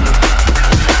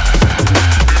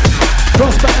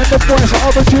 Prospect and the boys at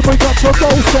Origin, we got some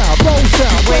goal sound, goal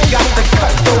sound. We got the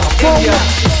cut in ya.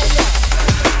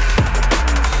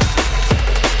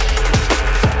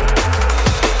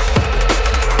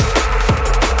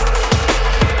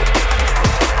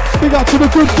 Big up to the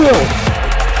good Bill.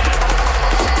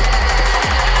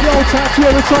 The old time to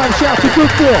every time, shout to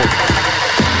good Bill.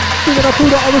 Big up through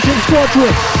the Origin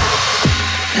squadron.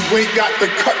 You ain't got the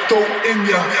cutthroat in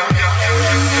ya.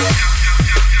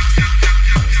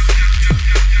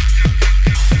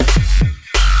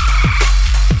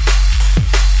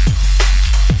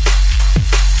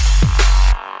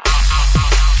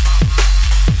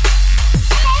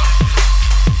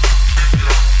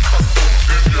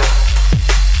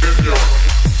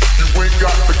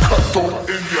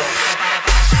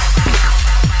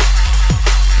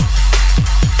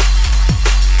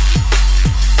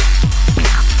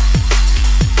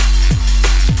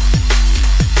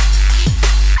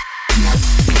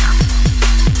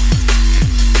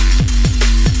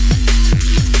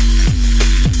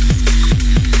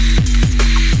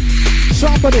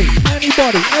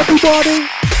 Anybody, everybody.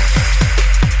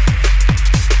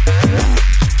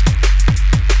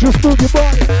 Just move your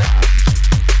body.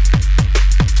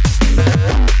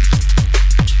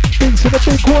 Things in a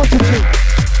big quantity.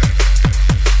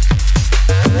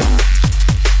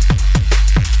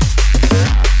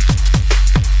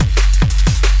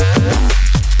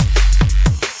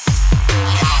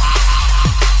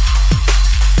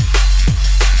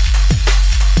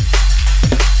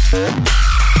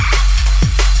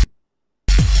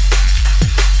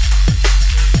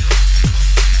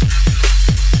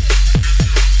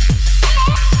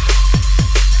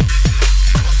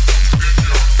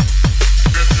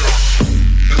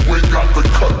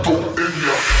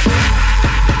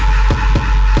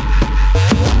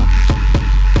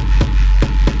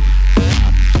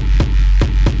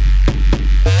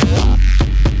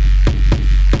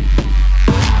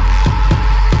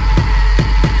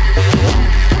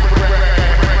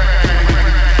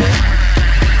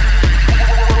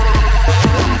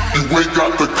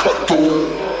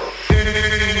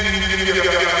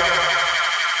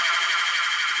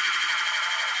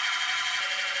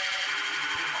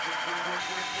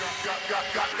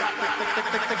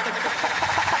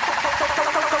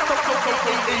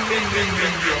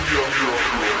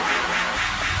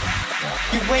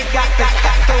 You ain't got the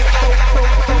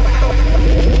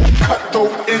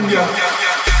cutthroat in ya.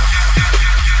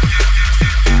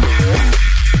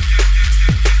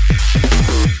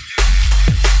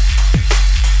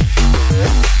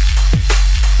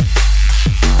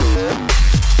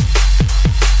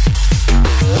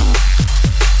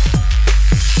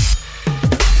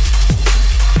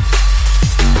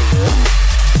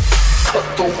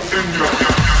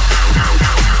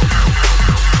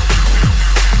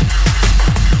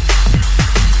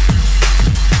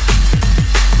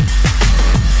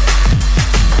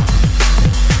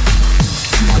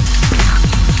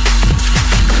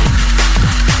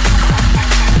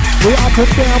 We up and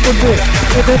down with it,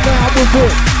 in and out with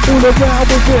it, all around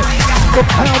with it, the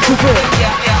pound with it.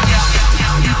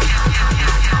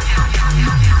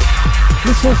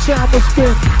 Listen, sound will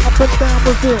spin, up and down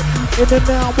with it, in and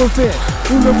out with it,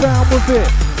 all around with it,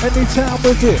 anytime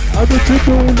with it.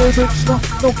 Original lyrics,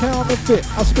 no counterfeit.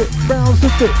 I spit rounds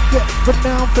of it, get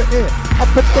renowned for it,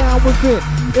 up and down with it,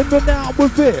 in and out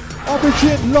with it.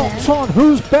 Origin locked on,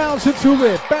 who's bouncing to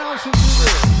it, bouncing to it.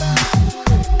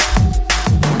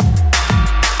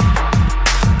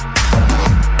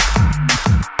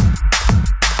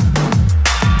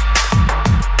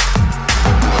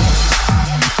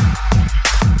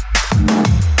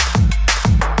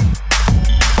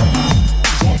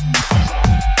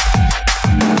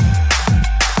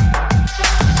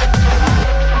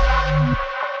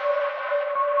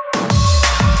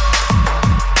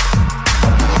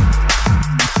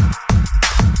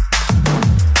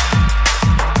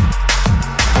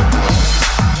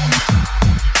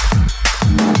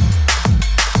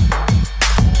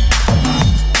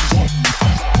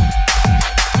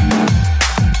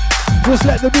 Just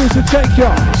let the music take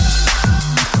you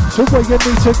to where you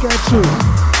need to get to.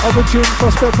 Origin,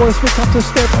 prospect boys, we come to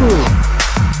step through.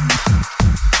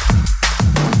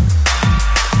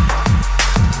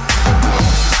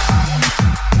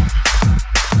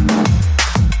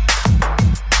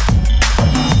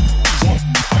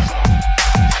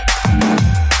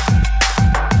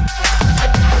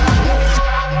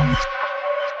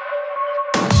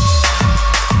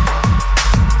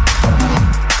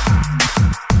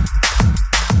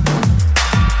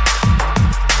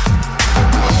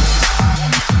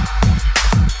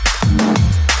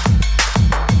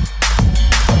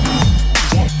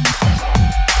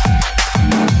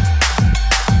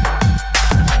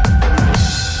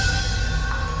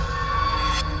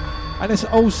 And it's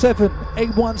 07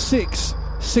 816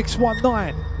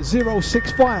 619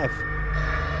 065.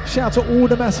 Shout to all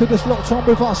the masses that's locked on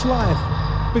with us live.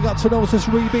 Big up to those that's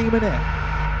rebeaming it.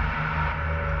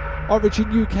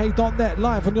 OriginUK.net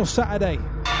live on your Saturday.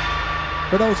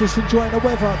 For those that's enjoying the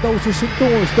weather, those that's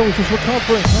indoors, those that's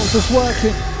recovering, those that's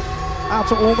working. Out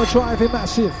to all my driving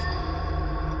massive.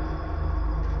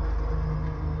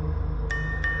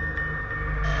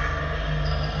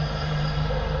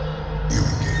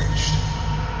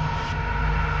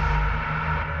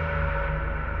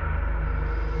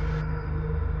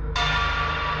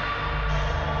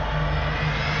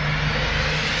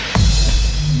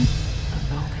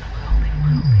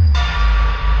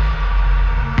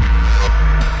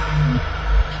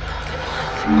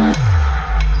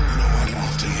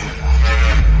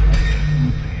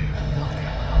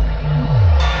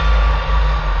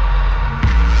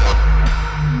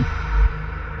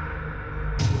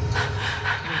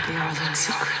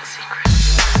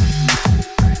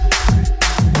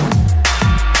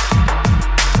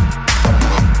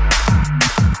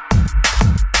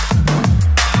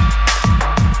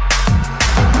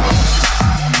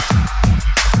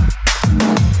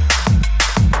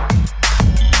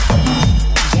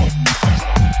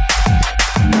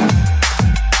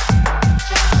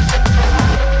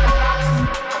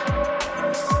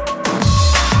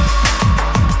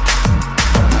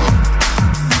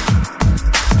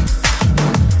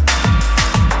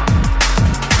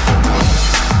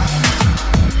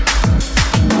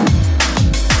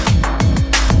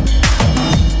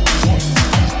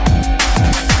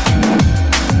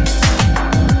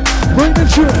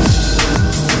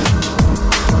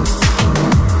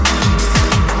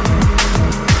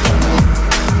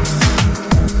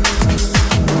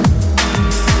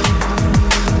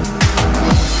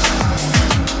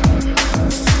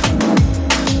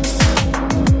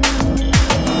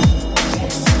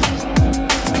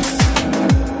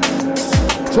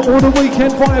 To all the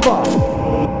weekend viber.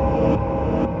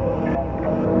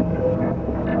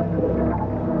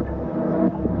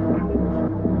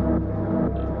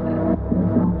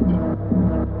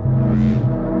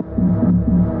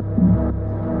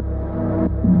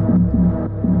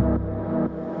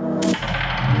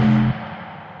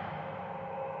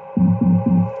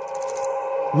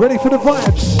 Ready for the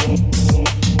vibes?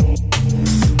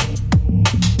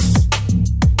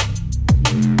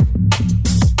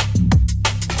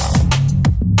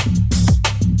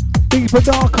 Deeper,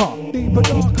 darker, deeper,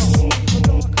 darker.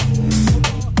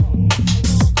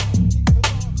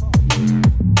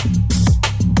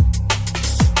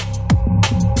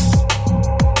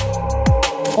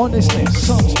 Honestness,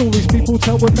 some stories people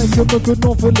tell would make them a good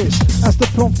novelist. As the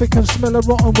plot thick and smell a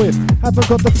rotten whiff. Haven't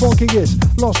got the foggiest,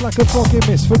 lost like a foggy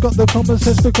mist. Forgot the common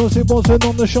sense because it wasn't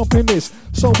on the shopping list.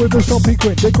 So with a soppy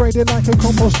grin, degraded like a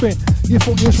compost bin. You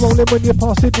thought you was rolling when you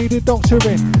passed it, needed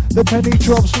doctoring. The penny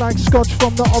drops like scotch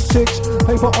from the optics.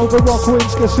 Paper over rock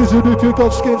wins, get scissored if you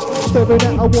got skins. Staring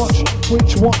at a watch,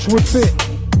 which watch would fit?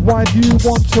 Why do you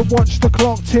want to watch the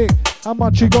clock tick? How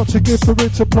much you got to give for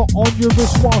it to plot on your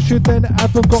wrist whilst you then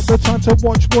haven't got the time to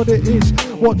watch what it is.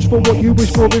 Watch for what you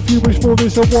wish for, if you wish for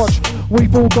is a watch.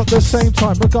 We've all got the same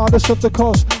time, regardless of the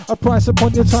cost. A price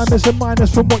upon your time is a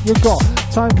minus from what you got.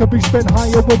 Time can be spent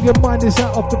higher when your mind is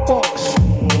out of the box.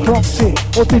 Clocked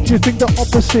it, or did you think the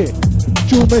opposite?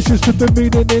 Dual measures to the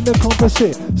meaning in the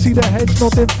composite. See the heads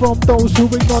nodding from those who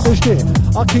acknowledged it.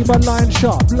 I keep my line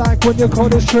sharp, like when your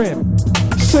cottage trim.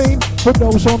 Same for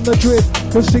those on the drip,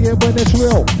 can see it when it's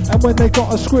real and when they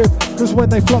got a script. Cause when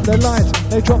they flop their lines,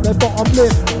 they drop their bottom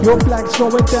lip. Your blank's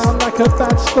going down like a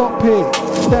bad stock pig.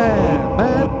 Damn,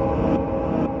 man.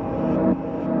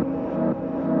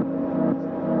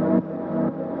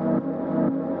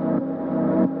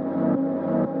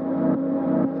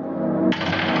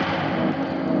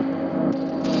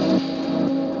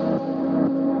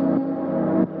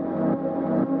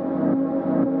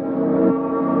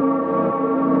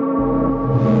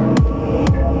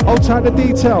 Hold tight the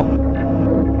detail.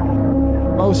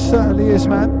 Most certainly is,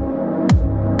 man.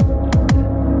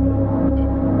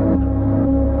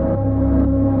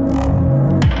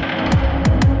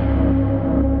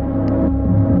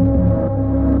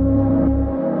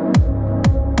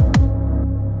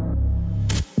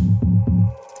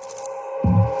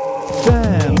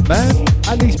 Damn, man.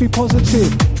 At least be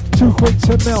positive. Too quick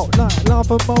to melt like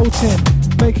lava molten.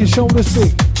 Make your shoulders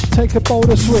big. Take a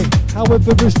bolder swing.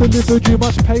 However it's delivered, you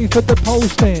must pay for the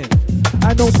posting.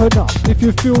 And open up if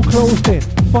you feel closed in.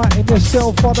 Fighting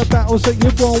yourself for the battles that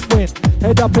you won't win.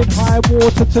 Head up in high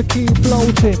water to keep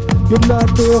floating. You learn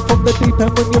more from the deep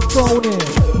end when you're thrown in.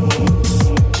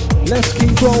 Let's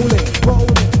keep rolling,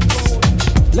 rolling.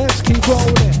 Let's keep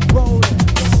rolling, rolling.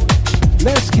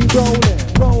 Let's keep rolling,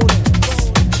 rolling.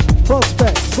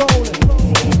 Prospect, rolling.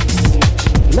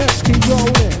 Let's keep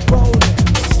rolling, rolling.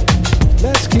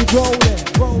 Let's keep rolling,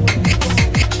 rolling.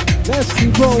 Let's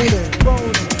keep rolling,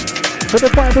 rolling. For the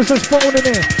fibers that's phoning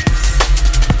in.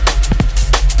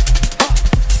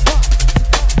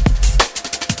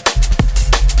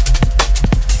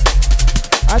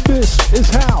 And this is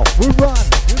how we run.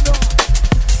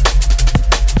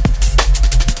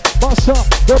 Bust up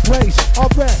the place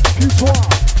of repertoire.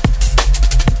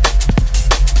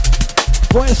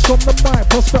 Voice on the mic,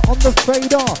 prospect on the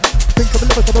fader. Think of the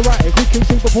lyrics on the right, quick and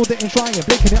see before the trying.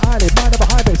 Blinking your eyelid, mind of a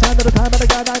high base, hand of the time, and the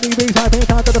guy 90 degrees high pace,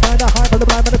 time to the find, high for the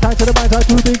blind, and the time to the mind, time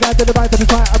to the guy to the right, to the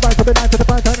try, and right to the night, to the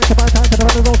blind, time to the blind, time to the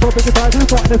right, and roll for the side,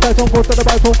 got in the side, on go to the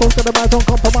right, on go to the right, on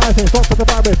compromising, stop for the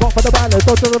virus, stop for the violence,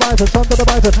 go to the right, son to the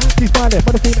right, he's smiling,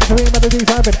 but the scene, entering, melody,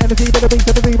 timing, energy, but the beat,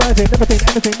 to the beat, rising, never seen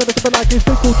anything, but it's like it's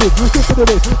physical gift, good for the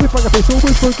wrist, with like a fish,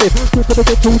 always good gift, good for the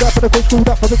good, tooled up, for the good, screwed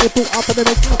up, for the good, put up in the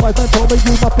next, wise man told me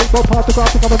you must pick more part of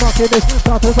graphic, I'm a market this,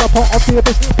 start to the part of the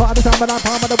abyss, part of the time, and I'm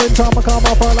palm of the wind, time, I come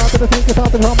off, fall out to the thing, it's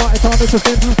out the drama, it's on, it's a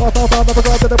spin, off, never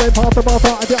go to the wind, path the bar,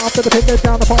 I get after the pin, get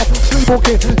down the path,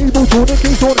 sleepwalking, evil tuning,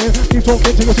 keep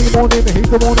talking till you see morning, he's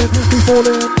the morning, he's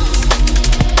falling.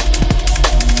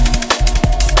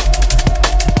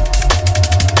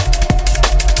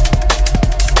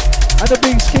 And the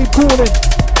beats keep calling.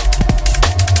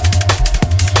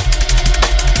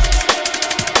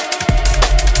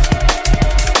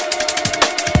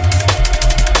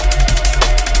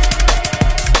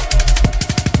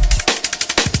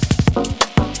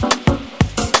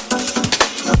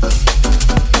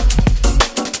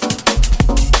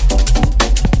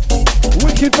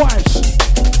 Wicked vibes.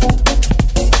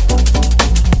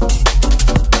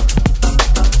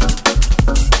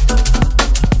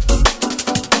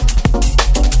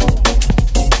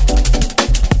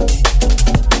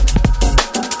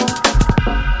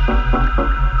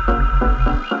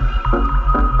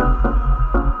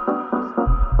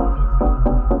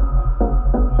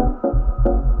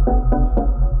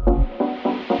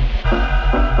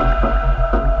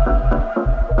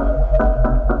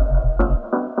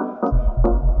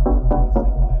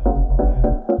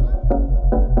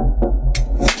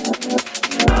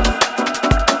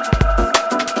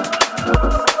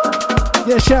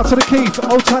 Yeah, shout to the Keith,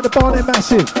 old tight the Barnet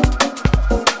massive.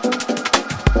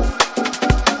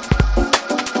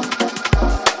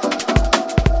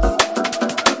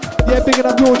 Yeah, bigging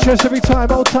up your chest every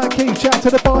time, old tight Keith, shout to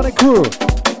the Barnet crew.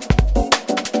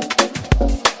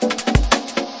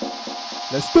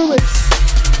 Let's do it.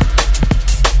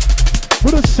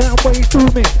 Put a sound wave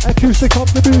through me, acoustic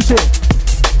of the music.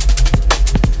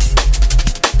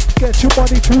 Get your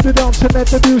body to the dance and let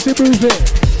the music move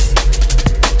it.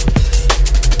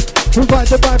 Provide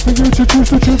the vibe for you to choose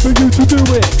the truth for you to do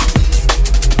it.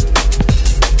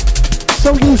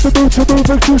 So use the mood to move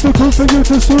and choose the groove for you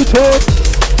to suit it.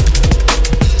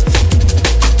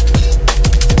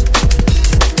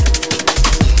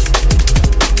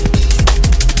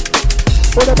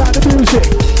 What about the music?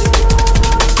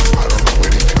 I don't know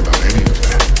anything about any of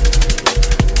that.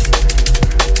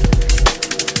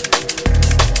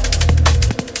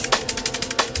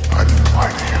 I didn't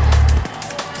lie to you.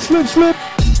 Slip, slip.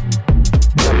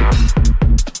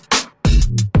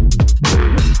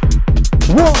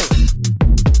 Whoa.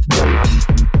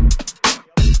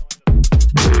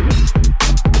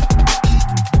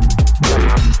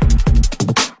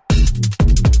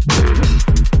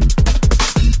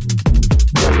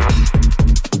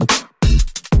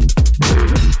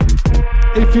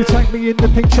 If you tag me in the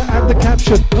picture and the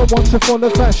caption, not want to follow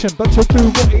fashion, but to do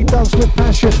what he does with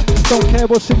passion. Don't care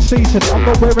what's in season, I'm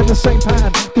not wearing the same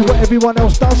pattern. Do what everyone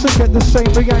else does and get the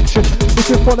same reaction. If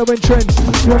you're following trends,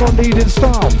 you're not needing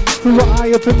style. Through the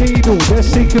eye of the needle, they're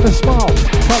seeking a smile.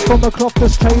 Cut from a cloth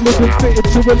that's tailored and fitted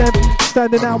to an end.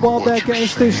 Standing out while they're getting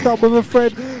stitched up with a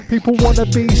thread. People want to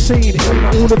be seen in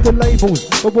all of the labels,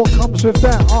 but what comes with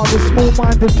that are the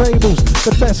small-minded fables.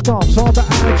 The best garms are the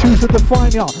attitudes that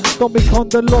define ya. Don't be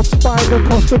lost by the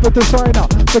cost of a designer.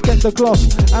 Forget the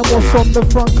gloss and what's on the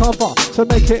front cover. To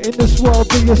make it in this world,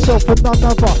 be yourself and none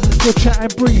other. You're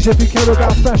chatting breeze if you care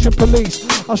about fashion police.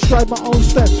 I stride my own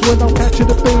steps when I'm catching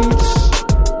the beats.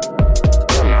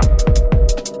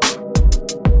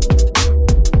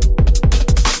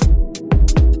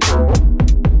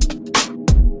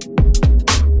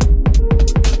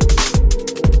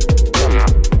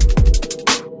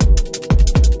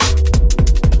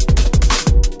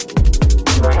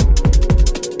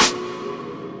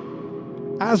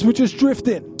 As we're just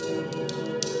drifting.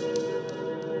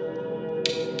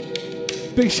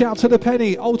 Big shout to the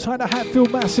penny. Old Tyler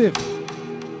Hatfield massive.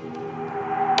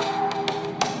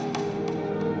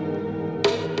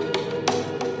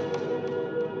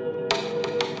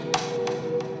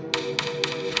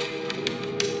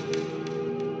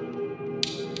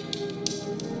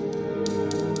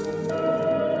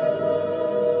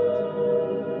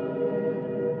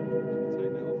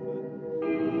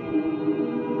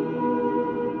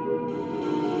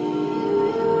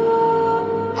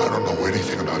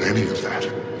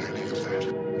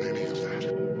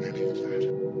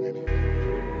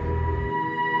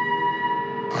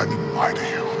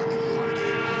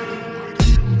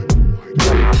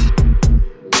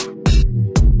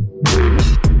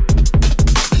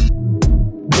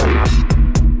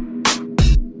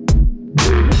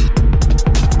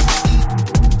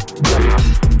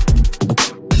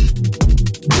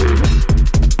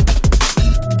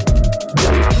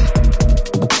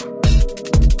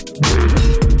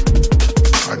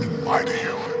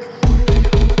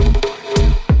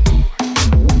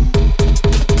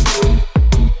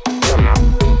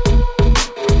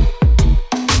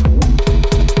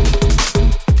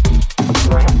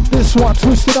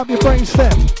 Twisted up your brain stem. I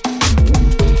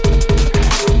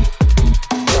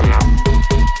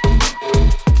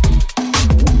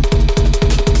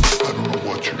don't know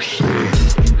what you're saying.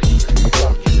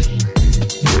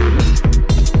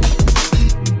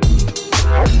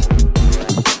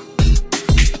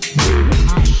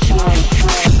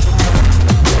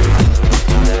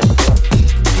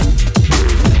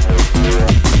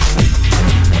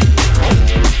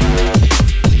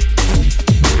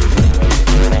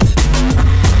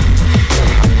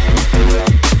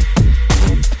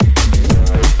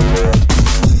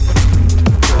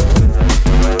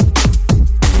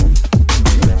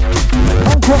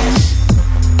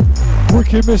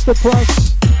 Mr.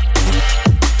 Price,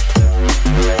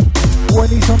 when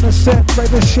he's on the set,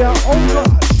 ready to shout, oh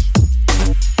gosh!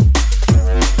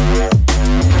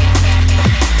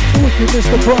 Wicked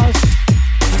Mr. Price,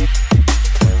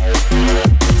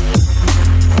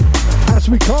 as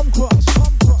we come across.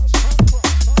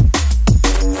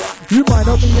 You might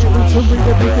not be able to read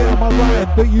every bit of my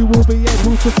writing, but you will be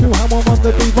able to feel how I'm on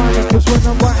the beat writing. Cause when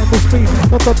I'm writing this beat,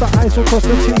 I've got the eyes across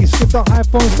the T's, skip the high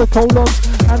phones, the colons,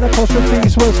 and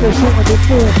apostrophes. Words get shorter than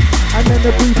form, and then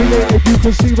abbreviated. You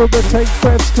can see where we take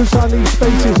breaths, cause I leave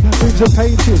spaces, leaves of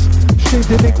pages.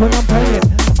 Shading ink when I'm paying.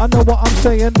 I know what I'm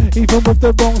saying, even with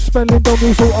the wrong spelling, don't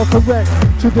use autocorrect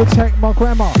to detect my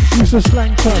grammar. Use the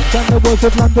slang terms and the words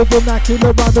of London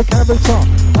vernacular around the character.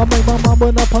 I make my mum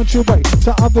when I punctuate,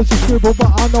 to others to scribble, but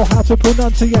I know how to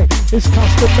pronunciate. It's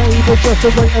custom made, or just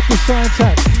the rate of the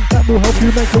syntax that will help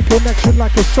you make a connection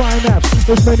like a synapse.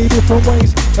 There's many different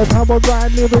ways of how I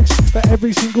write lyrics, but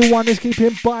every single one is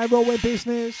keeping biro in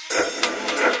business.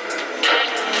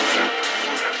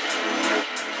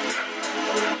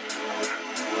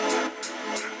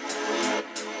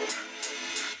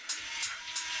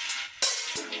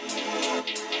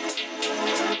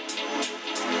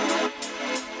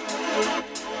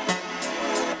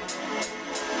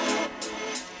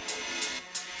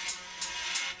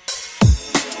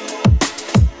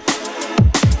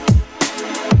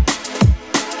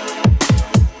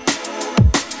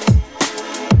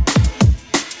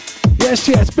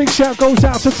 yes. Big shout goes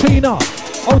out to Tina.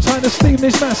 Old time to Stephen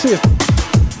is massive.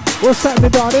 What's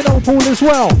happening, darling? Old Paul as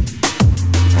well.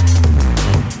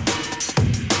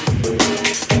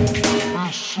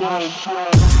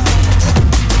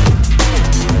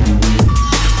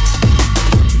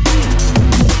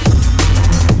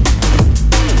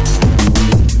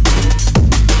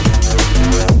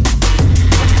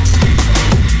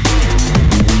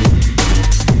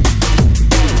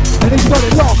 And he's got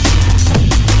it locked.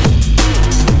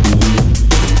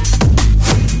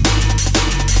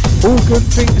 All good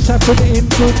things happen in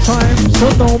good time, so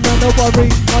no matter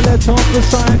worry, I'll let off the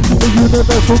sign. The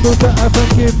universe will look at earth and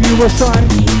give you a sign.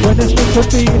 When it's meant to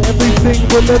be, everything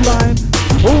will align.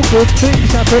 All good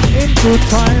things happen in good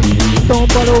time. Don't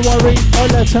bother worry, I'll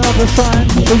let off the sign.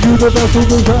 The universe will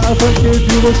look at earth and give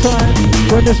you a sign.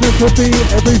 When it's meant to be,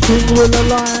 everything will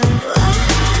align.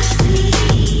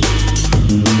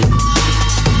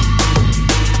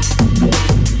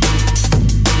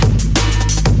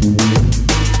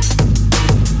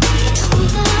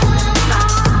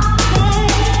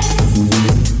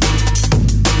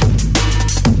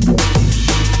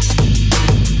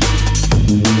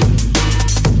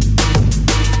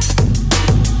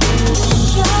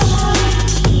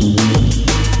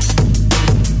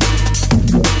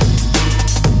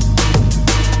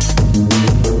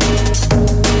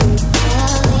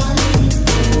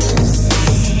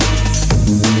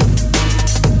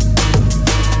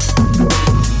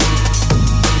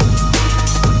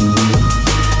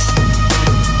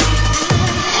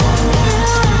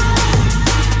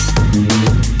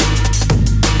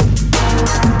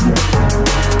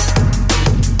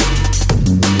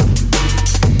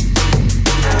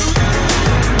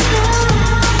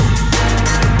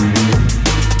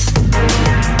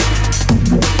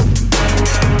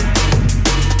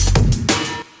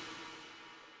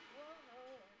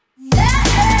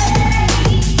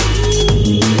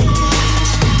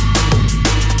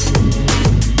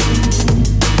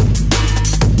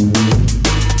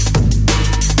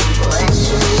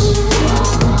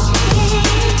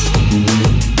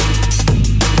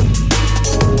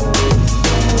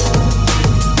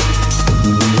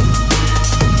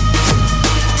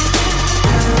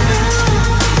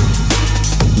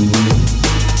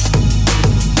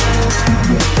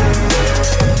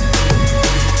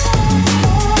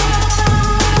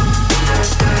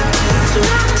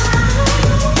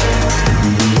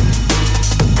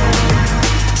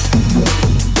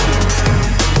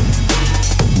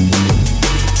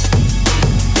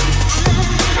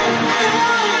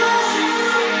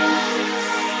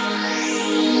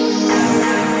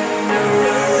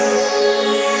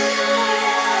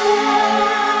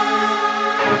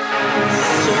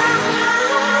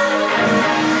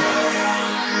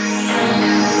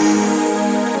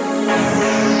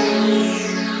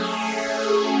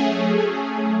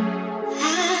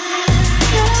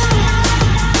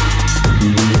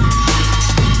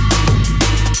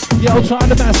 Trying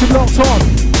the massive locked on.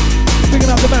 Picking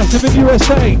up the massive in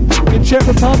USA, in Czech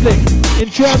Republic, in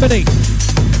Germany,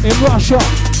 in Russia.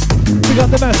 Pick up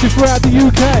the massive throughout the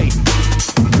UK.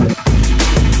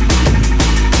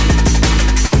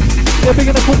 Yeah, big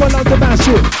enough for one of the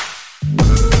massive.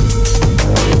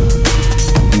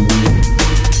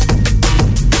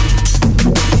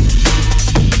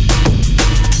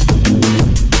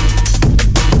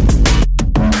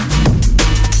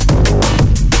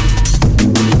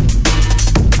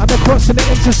 Crossing the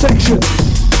intersection,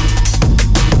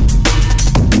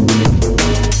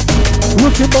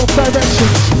 looking both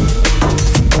directions.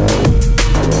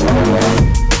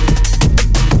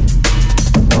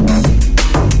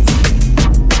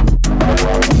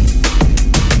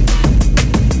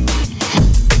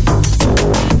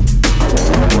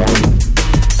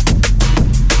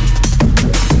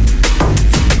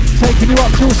 Taking you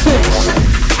up till 6.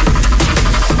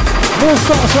 More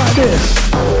starts like this.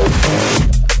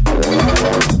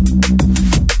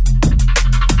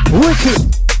 Wicked.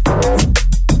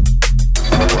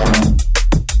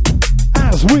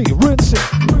 As we rinse it.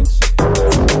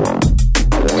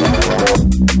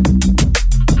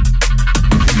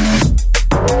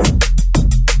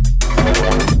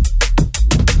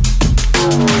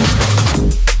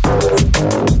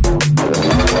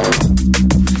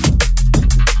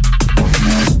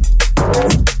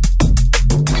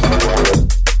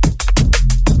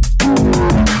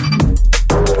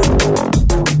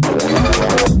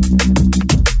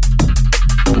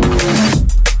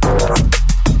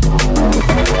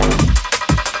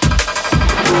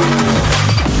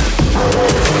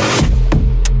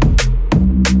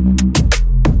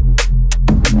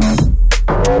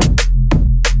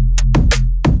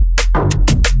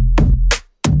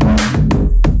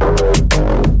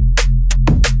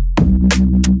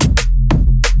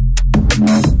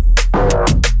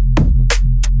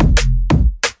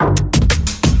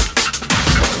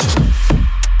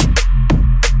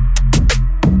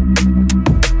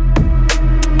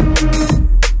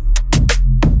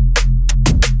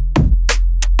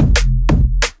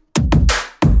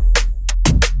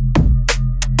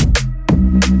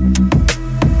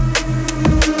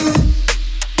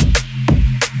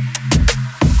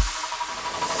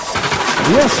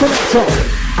 selector.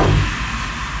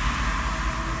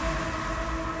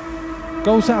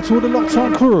 Goes out to all the locked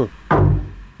on crew.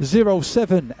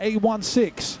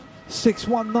 07816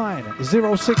 619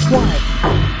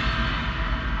 065.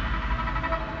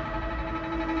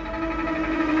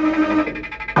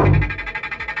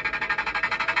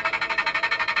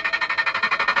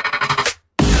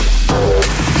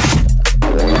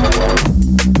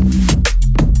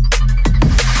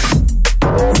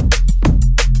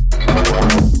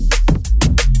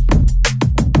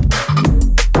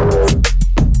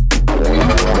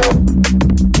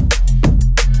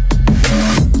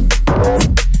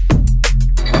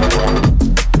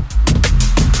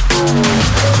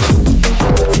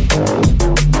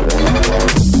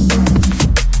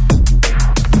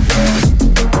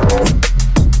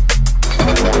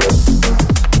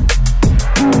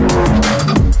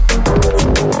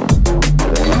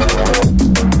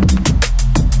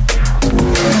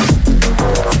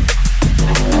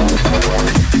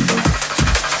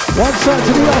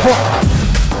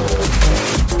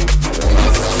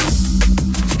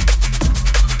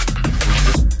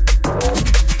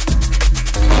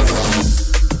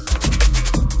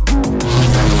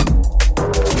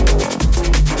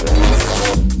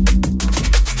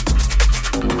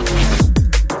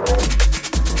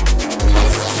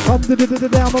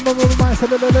 Down on my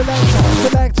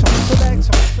selector.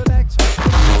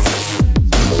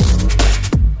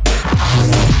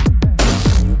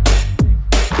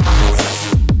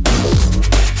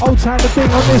 Old time the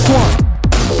thing on this one.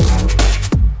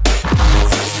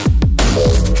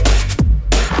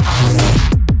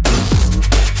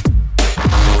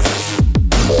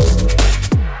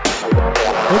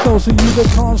 For those of you that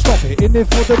can't stop it, in it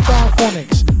for the dark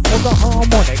phonics, or the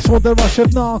harmonics, or the rush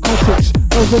of narcotics.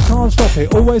 Those that can't stop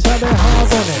it, always have their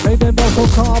hard on it. Made them not on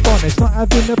carbonics, not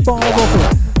having the bar of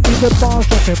it. Need the bar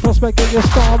dropping, prospect get your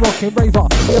star rocking. Raver,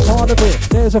 be a part of it.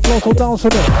 There's a floral dance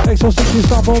on it. Exo 60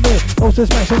 stuff on me. Those that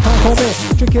smashing can't on me.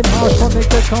 Drinking harsh tonic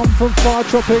that come from far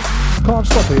tropic. Can't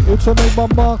stop it, it's a make my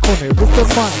mark on it. With the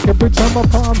mic, every time my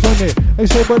palms on it. They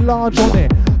say we're large on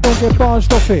it. Don't get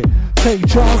barged off it. Take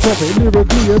charge of it.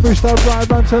 Lyrically, you wish that right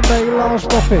run to make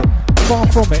last off it. Far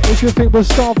from it, if you think we'll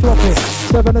start flopping.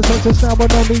 7 and 6 now, we're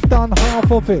only done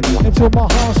half of it. Until my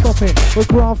heart's stopping, we'll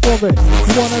grab for it.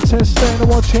 You wanna test then,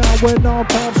 watch out when our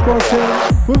paths crossing.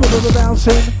 We're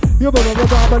bouncing, you're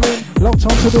babbling. Locked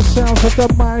onto the sounds of the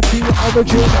mighty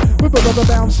origin. We're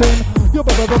bouncing, you're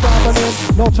babbling.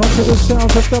 Locked onto the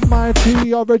sounds of the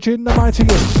mighty origin. The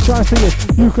mightiest, tries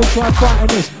you can try fighting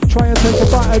this. Try and take a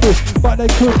bite of this, but they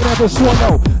could never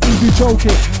swallow. Leave you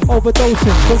choking,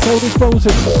 overdosing, control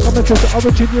disposing. Coming to the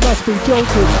origin, you must be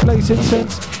joking. Placing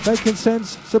sense, making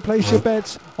sense, so place your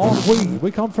bets on we.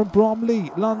 We come from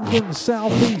Bromley, London,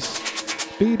 South East.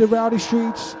 Be the rowdy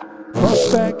streets,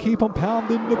 prospect, keep on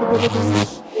pounding the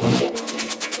beats.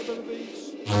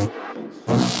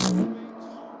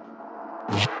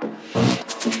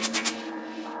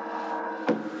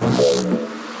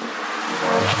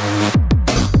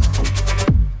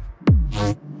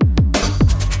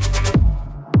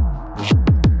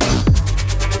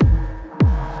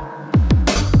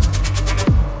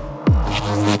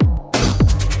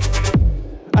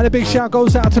 And a big shout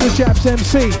goes out to the Japs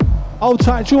MC, Old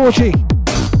Tight Georgie.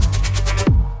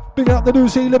 Big up the New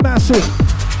Zealand Massive.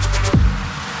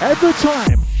 Every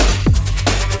time.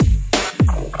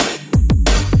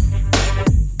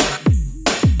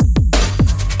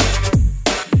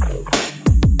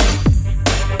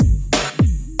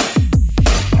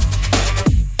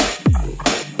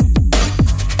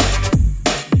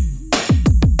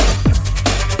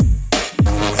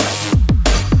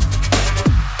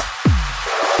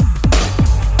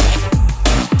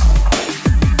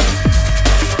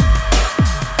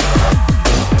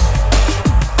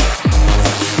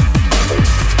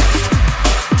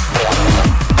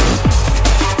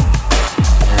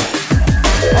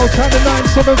 Kind of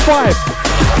 975.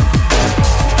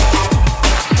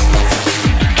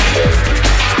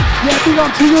 Yeah, big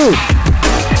up to you.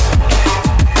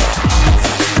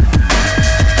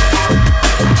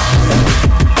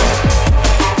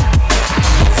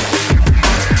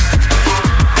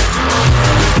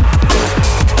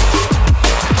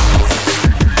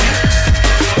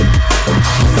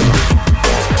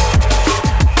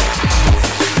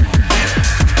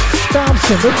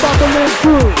 Bouncing, we're bubbling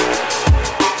through.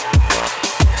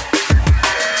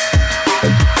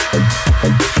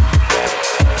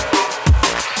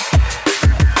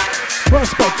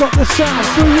 Prospect got the sound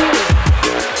for you.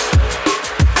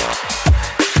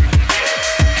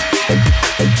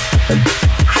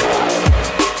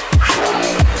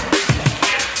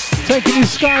 Taking you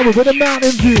skyward with a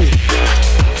mountain view.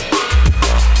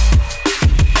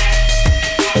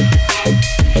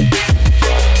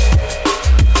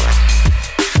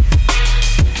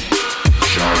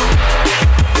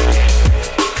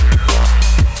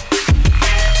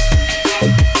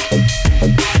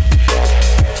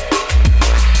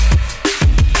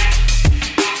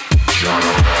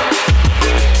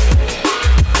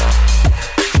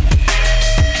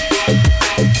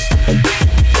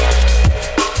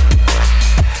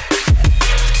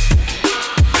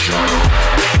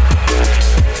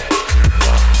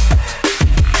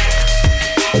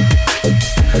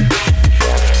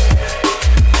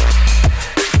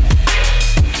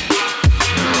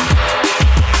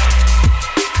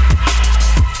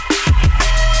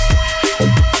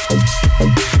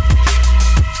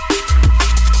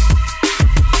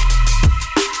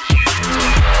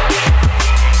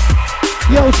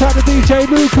 Yo, shout to DJ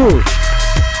Luku.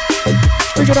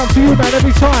 Bring it up to you, man,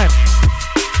 every time.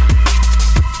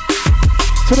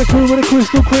 To the crew with a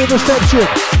crystal clear reception.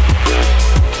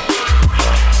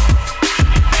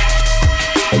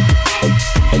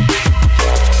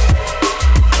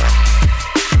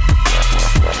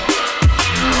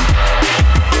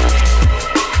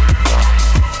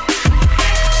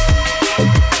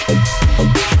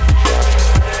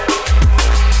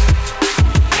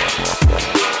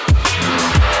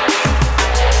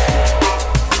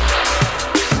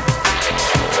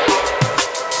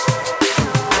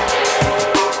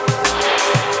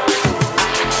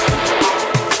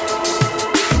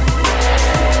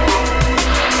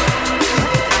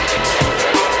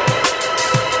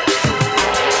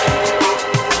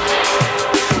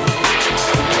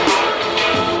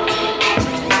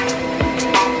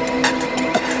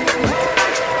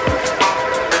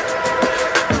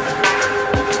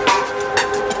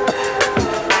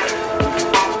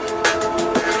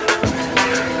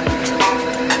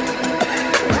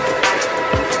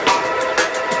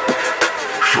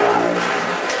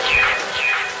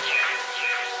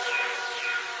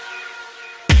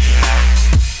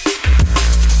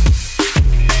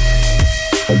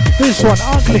 This one,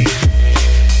 ugly.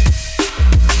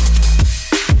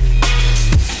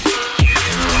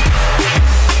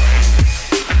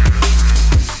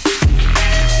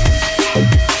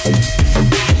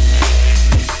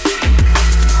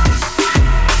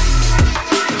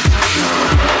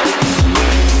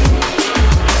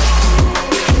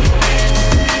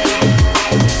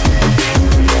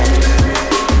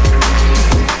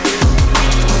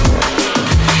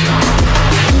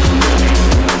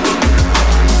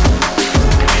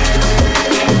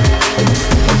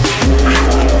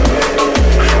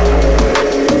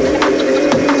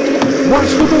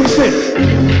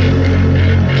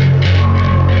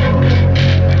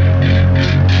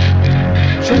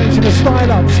 Changing the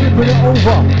style up, slipping it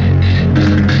over.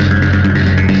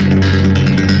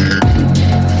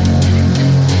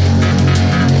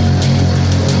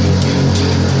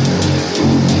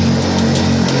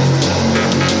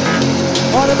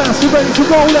 All the master ready to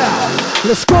roll out.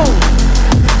 Let's go.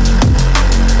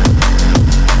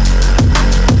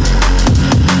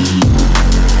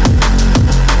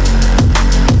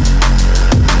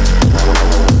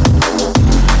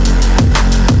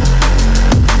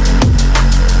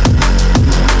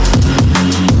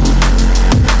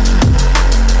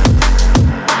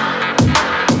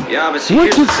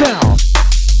 Wicked sound.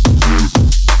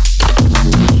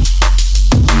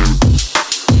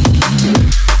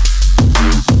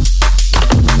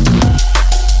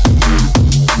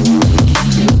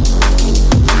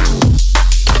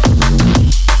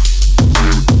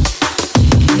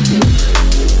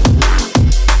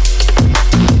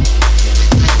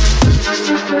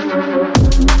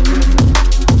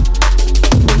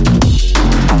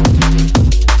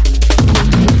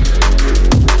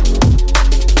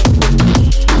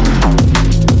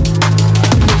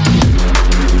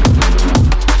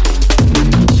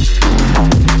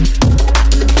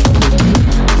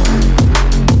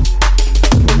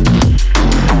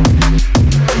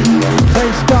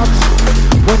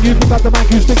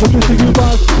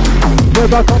 Where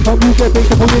I come from, you get big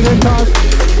to pull your cars.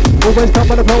 Always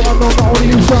come on the pro, I'm not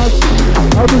only you sons.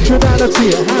 Originality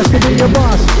has to be your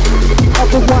boss.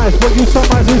 Otherwise, what you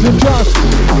summarize isn't just.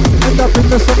 End up in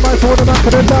the sunrise, what the back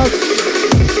of the dust.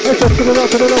 It's just to the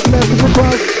left, to the left, left, to the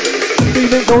cross.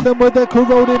 Feeling golden with the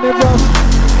corroding in rust.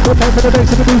 We're paying for the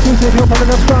base of the deuces if you're pulling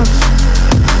up stunts.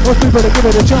 Most people to give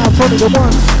it a chance, only the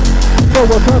once. Go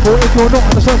with purple if you're not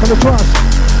on the circle of trust.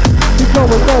 Keep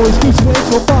going, go, excusing it, it's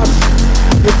your bust.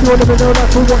 If you're living your life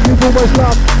for what you've always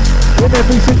loved, in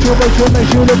every situation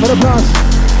makes you live for the plus.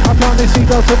 I planted seed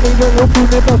doesn't mean that you're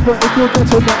proving it does, but if you're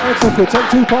getting the answer, could take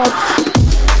 2 parts.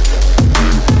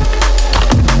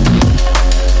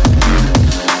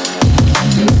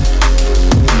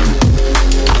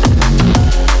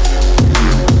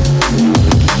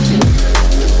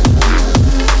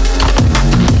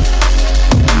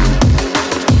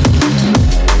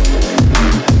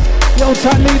 Yo,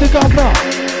 tight lead the governor.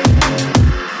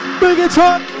 Bring it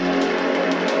on!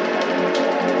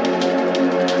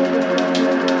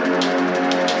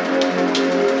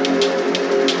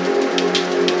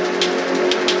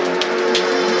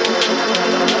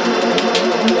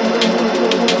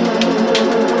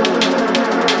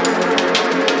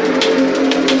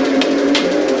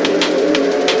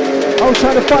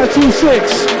 Outside of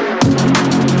 526.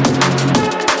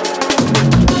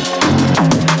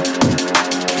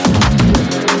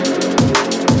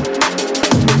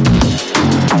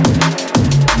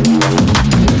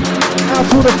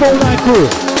 To the phone line crew.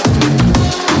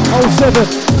 07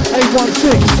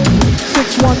 816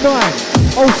 619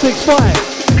 065.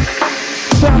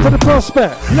 Sound to the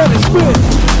prospect. Let it spin.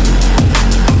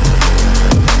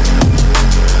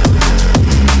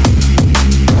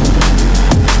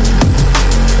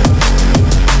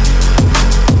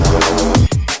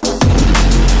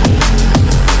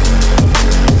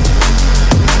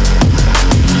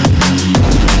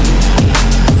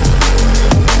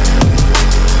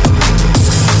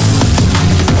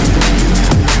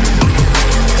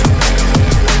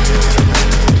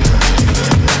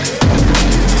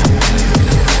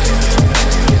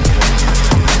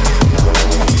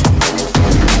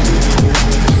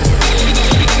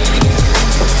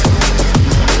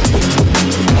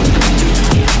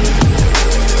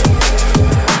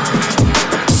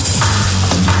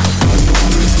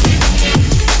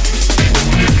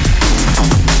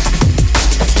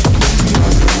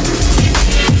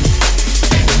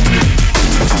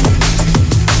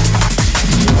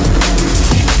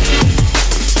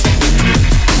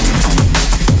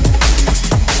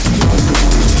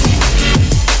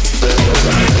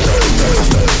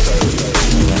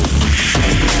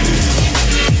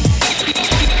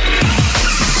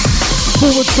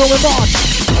 Going on.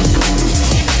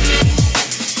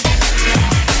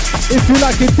 If you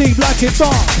like it deep, like it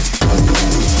dark.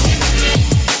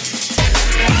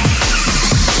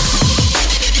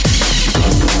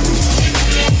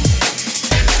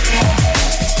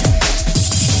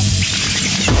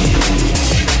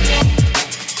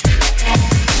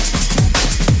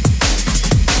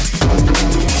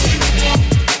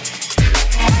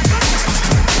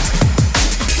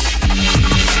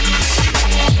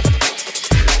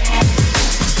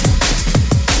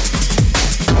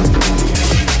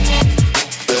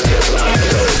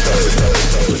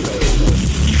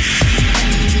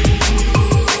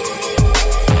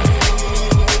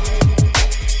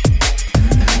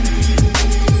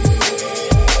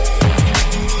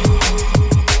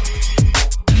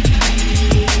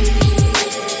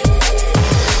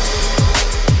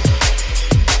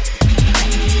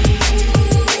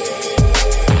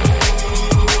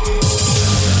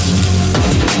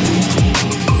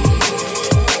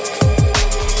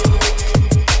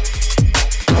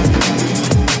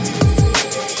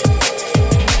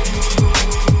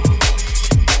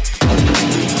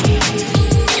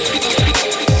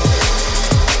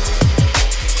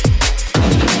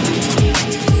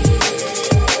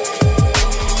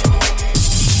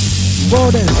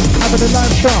 Having a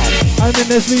lifestyle, and then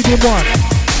there's leading one.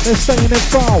 There's staying in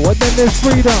foul, and then there's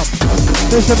freedom.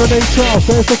 There's everyday trials,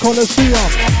 there's the Colosseum.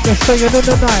 There's staying in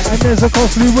the night, and there's a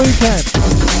costly weekend.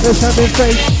 There's having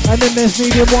faith, and then there's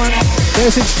needing one.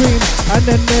 There's extreme, and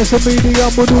then there's a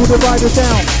medium with all the riders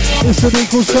down. It's an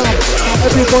equal sum.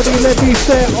 Everybody levies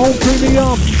their own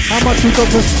premium. How much you got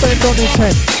to spend on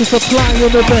intent to supply an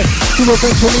event to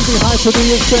eventually be high to the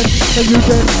extent that you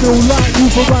then feel like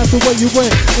you've arrived the way you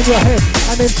went in your head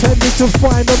and intended to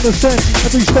find on the scent.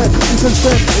 Every step is a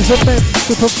step, is a meant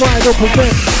to provide or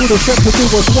prevent. To the step to do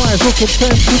what's wise or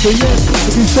content to the end.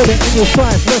 If you set it in your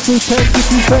sights, let's pretend if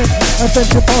you can. And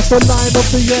venture past the line of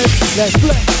the end. Let's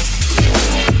flex.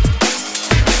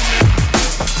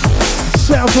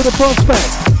 Sound to the prospect.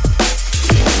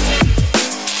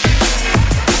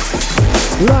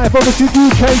 Live over to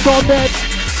UK.net.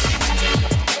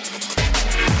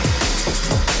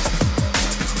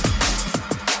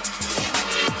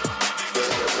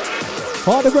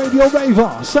 On the Radio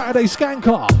Raver, Saturday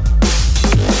Skanker.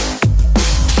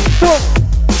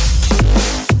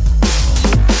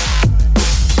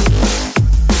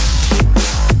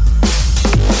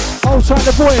 Outside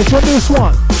the voyage on this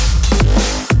one.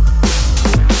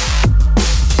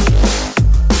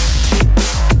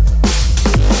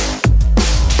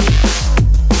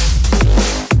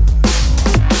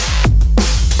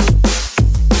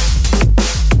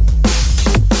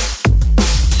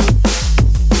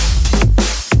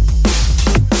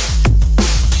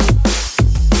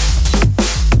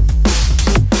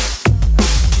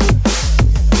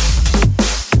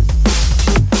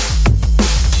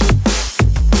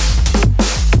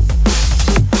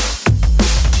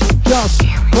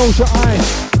 Close your eyes,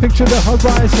 picture the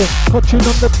horizon, watching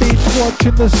on the beach,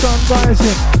 watching the sun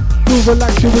rising. You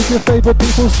relax you with your favorite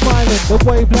people smiling. The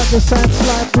wave like the sand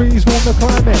slide breeze warm the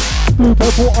climate. Blue,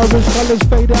 purple, orange colors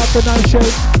fade out the night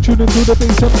shade. Tuning through the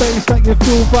beats and bass that you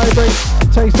feel vibrate.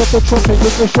 Taste of the tropic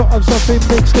with a shot of something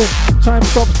mixed in. Time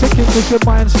stops ticking cause your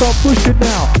mind stops pushing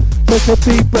now. take a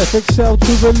deep breath, exhale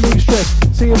to relieve stress.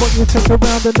 Seeing what you take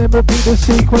around and then repeat the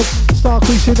sequence. Start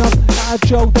creasing up at a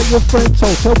joke that your friend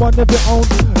told. Tell one of your own,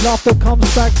 laughter comes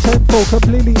back tenfold.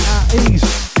 Completely at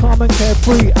ease, calm and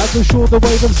carefree. As the shore, the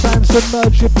wave of sand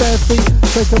submerge your bare feet.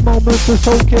 Take a moment to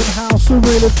soak in how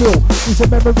surreal it feels. These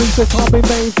are memories that can't be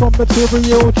made from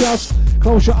material. Just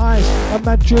close your eyes,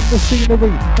 imagine the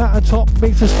scenery. Mountain top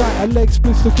meets the sky, a leg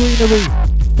splits the greenery.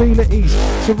 Feel at ease,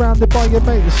 surrounded by your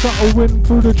mates. Subtle wind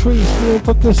through the trees, warmth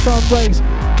of the sun rays.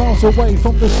 Miles away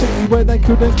from the city where they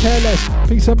couldn't care less.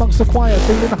 Peace amongst the quiet,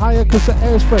 feeling higher cause the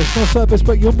air's fresh. No service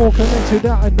but you're more connected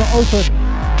out in the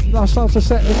open. Now starts to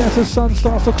set in as the sun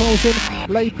starts to close in.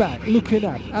 Laid back, looking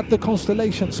at the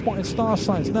constellation, spotting star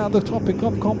signs. Now the topic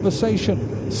of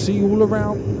conversation. See all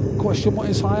around, question what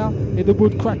is higher. In the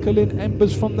wood crackling,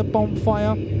 embers from the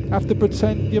bonfire. Have to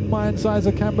pretend your mind's eyes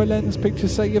are camera lens.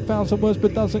 Pictures say 1,000 words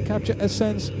but doesn't capture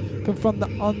essence. Confront the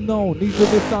unknown, need to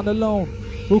live done alone.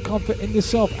 Will comfort in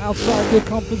yourself outside your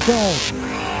comfort zone.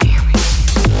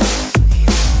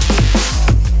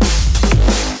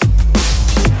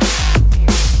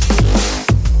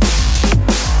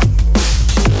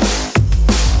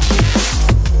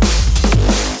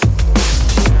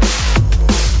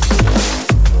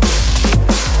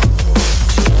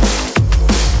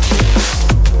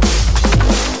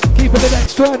 Keeping the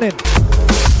next turning.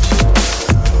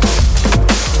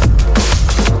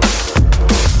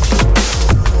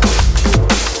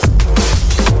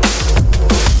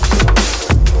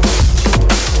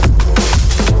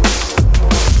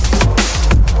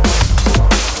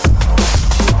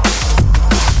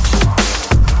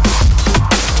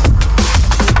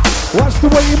 Watch the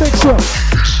way you mix up.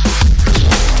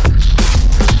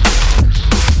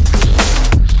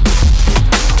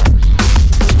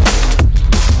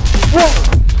 Whoa!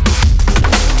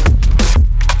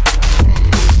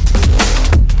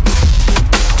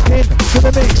 Into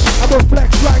the mix, I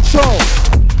reflex like so.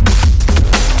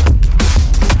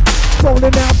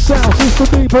 Rolling out sounds, it's the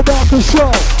deeper darker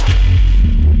show.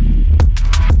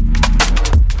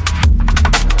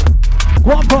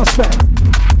 One prospect.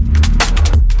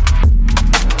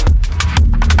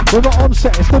 We're not on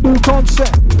set, it's the new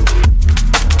concept.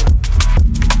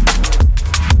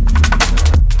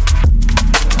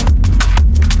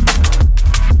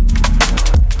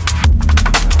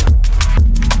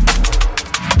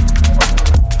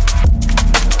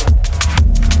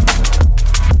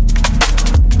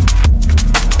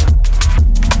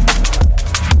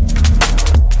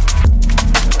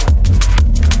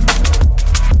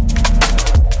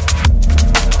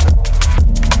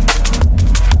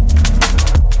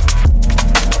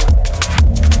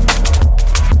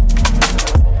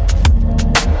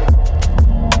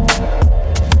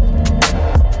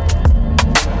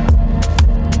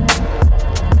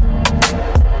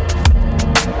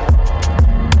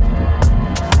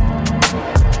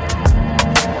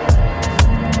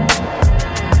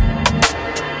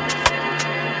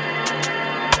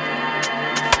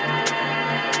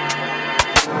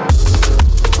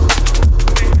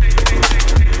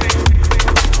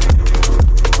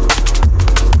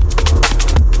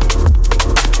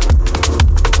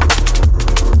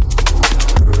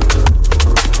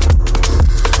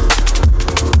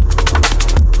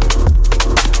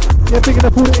 Picking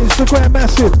up all the Instagram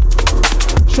massive.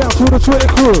 Shout to all the Twitter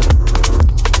crew.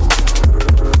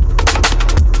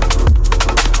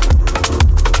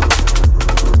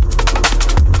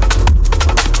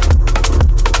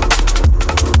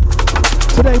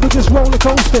 Today we're just roller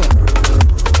coasting.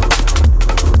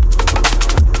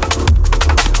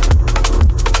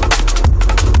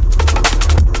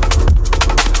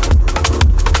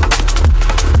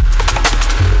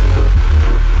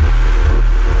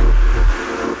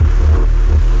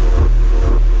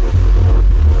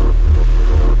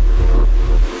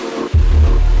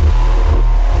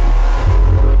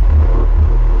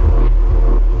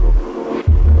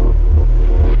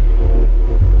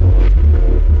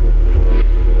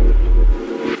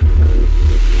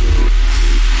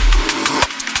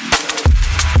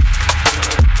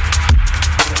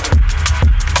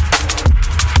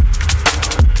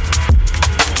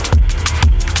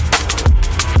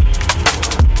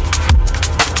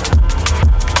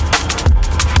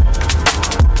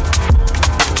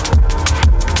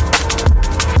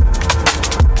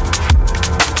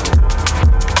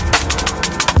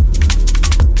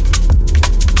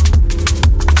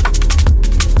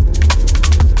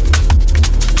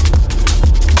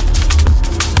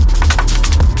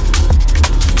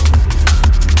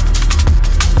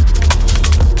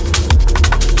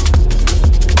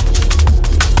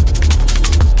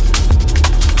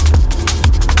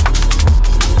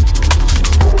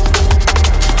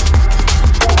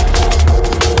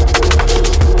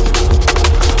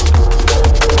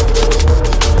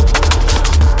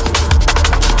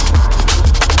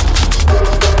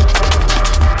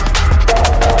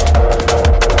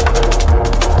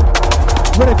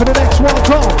 for the next one,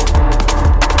 come.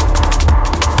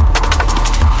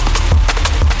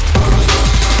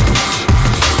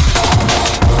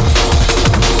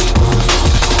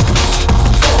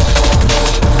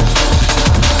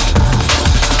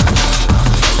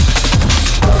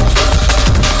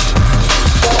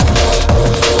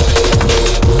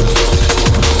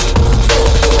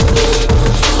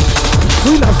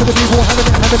 To the people having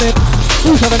it.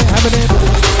 Who's having it?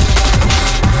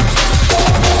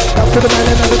 Up to the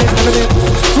man having it.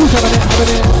 Who's having it?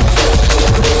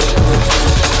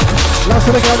 Last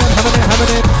to the girl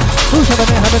having it. Who's having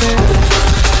it?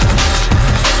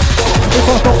 If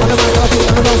I thought on the mic, I'll be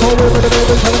on the road, hold over the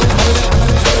babies, having it.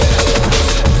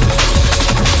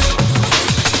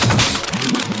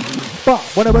 But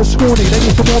when I was scrawny, they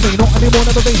used to warn me, not anyone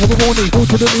ever be who would warn me.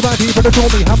 Fortunately, my people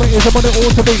adore me, how it is and what it ought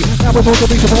to be. Now it's ought to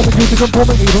be performing you to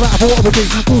conformity, no matter what it would be.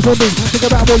 Rules on me, think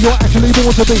about what you're actually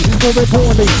born to be. More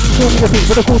importantly, stormy your feet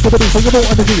with a course of the beat, so you're more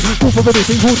energy. Cool for the beat,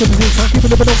 important disease, can't keep it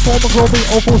living on form and glory.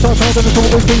 All force outside and it's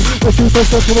always be. Let's do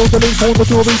first, let's roll the lead, hold the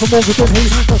jewelry for more good than he.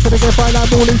 Just gonna get by like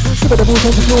Morley, give it a full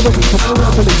sense of security. From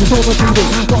all to leave, it's all on TV.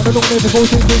 Not an long name before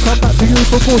things will come back to you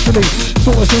proportionally.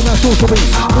 Sort of scene, that's sorcery.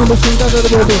 All the scene, none of the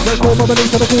building. Let's call my belief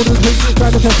to the corner.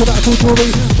 Trying to test for that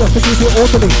culturally, just to keep it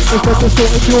orderly. It's better to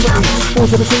sort of purity.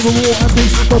 Force of the king of war and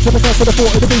peace. Dodge of the gas for the fort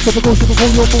of the beast of the coast of the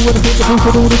full, you're full with the feet, the push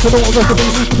of all this and all the recipe.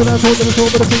 To the land, hold the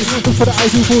sword of the sea. Look for the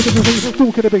eyes, you force of the sea.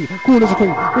 Talk of the bee, cool as a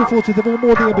queen. All forces of all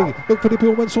more D&B. Look for the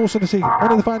pure one source of the sea.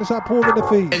 One of the finest out pouring the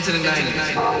feet. Into the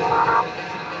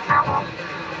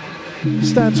 90s.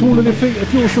 Stand tall on your feet if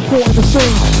you're supporting the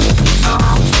scene.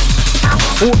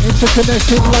 All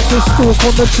interconnected like a stalk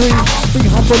on the tree. Be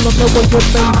humble on the way you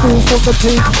may fall from the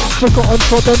peak. Forgotten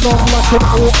trodden on like an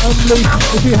autumn leaf.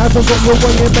 If you haven't got your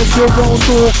way in, make your own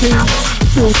dorking.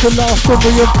 Built to last and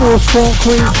reinforced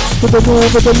concrete. For the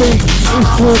north of the league, it's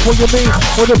talk what you mean.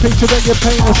 Or the picture that you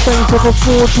paint the stains of a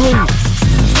forgery.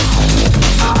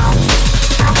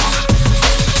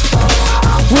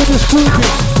 We're just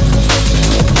talking.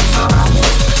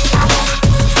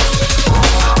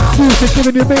 Music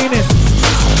giving you meaning.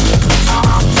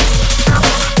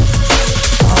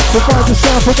 Provide the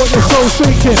sound for what your soul's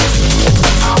seeking.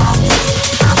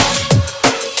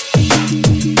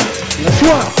 Let's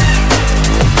rock.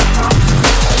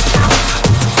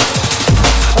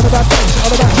 On about bass,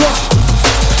 on about drop.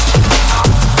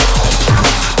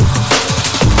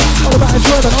 On about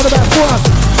enjoyment, on about fun.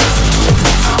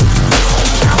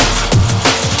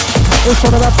 It's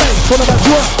on about bass, on about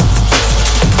drop.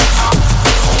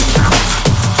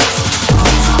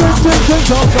 Ding,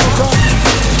 go.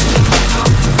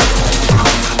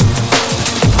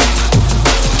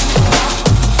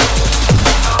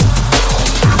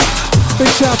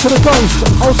 Big shout to the Ghost,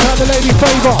 old time the Lady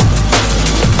Favour.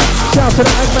 Shout to the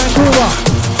Eggman Gura.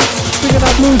 Bigging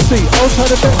up Lucy, old time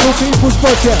the Bengal People's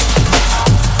Project.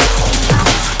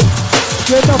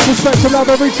 Get enough respect and love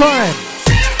every time.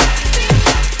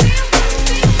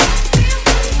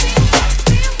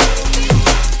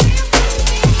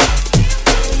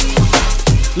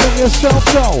 Let yourself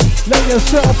go, let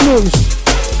yourself loose.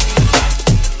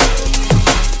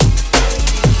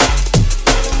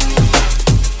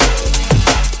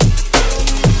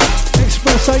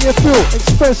 Express how you feel,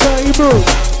 express how you move.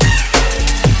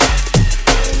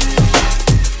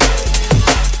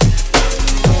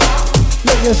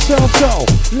 Let yourself go,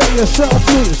 let yourself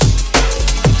loose.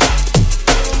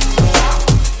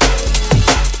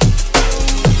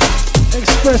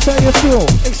 Express how you feel,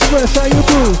 express how you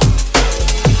move.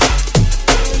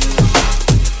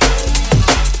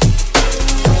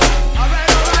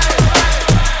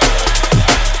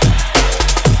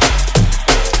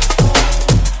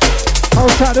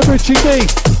 Out to Richie D.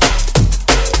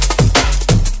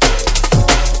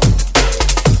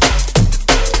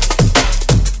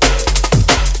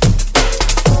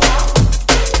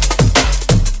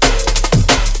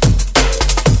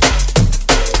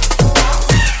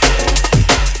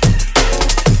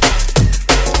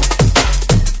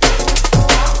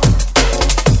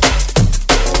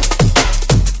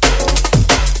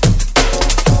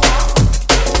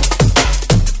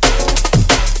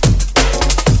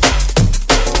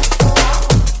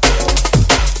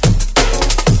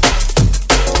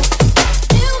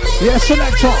 Yes,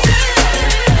 selector.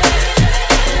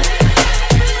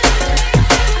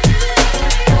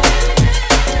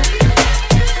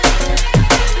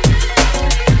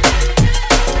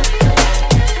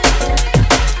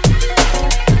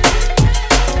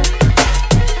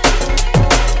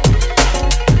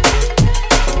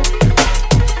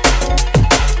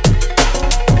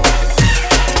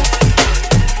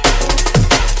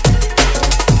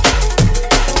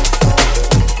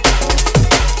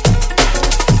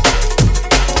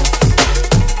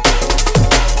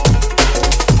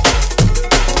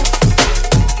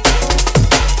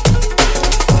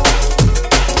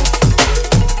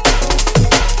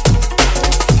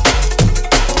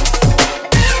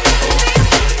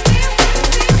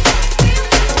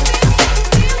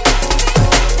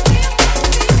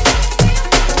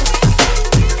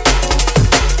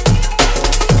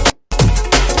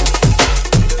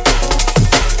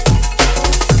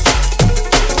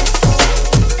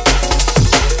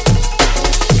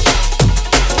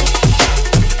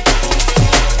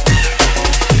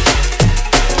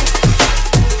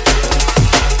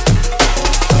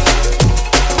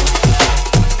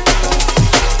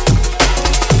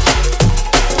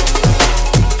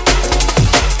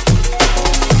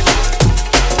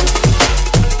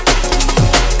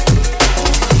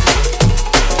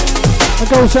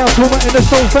 goes out to all my Inner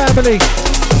Soul family.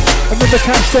 Remember,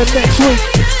 catch them next week.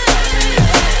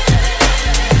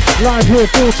 Live here,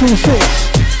 4 till 6.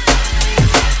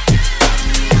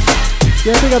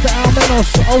 Yeah, big up the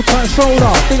Almenos, Old Tight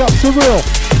Solar, big up Surreal,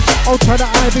 Old Tight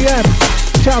IBM,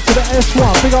 shout to the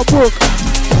S1, big up Brook,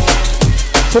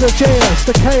 to the JS,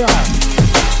 the KI,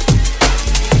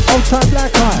 Old Tight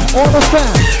Black Eye, all the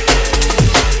fam.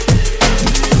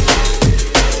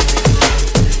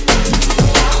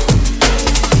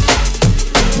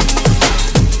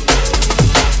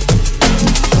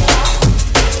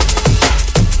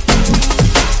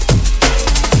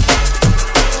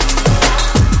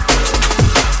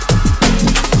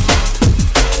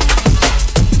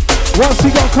 What's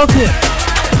he got cooking?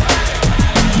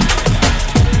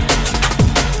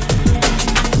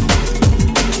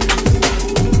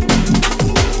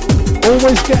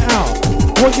 Always get out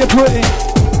what you put in.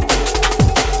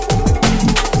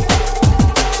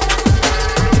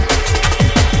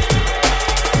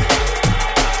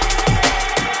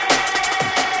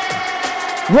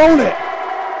 Roll it.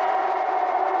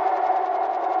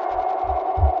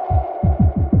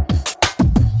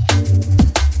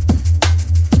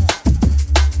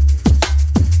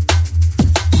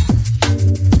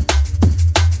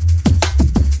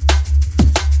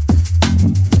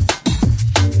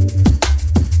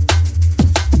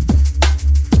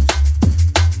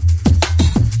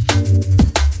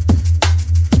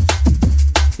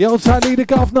 The old time leader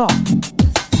governor.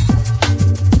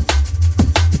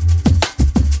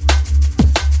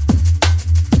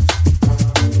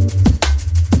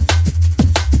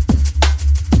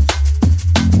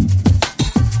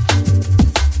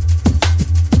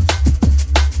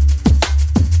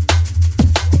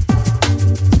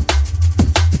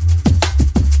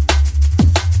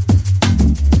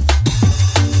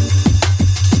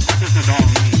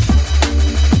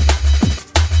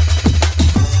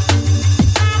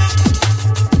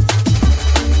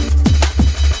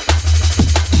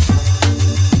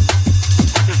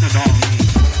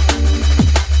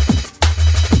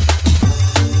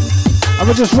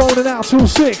 We're just rolling out till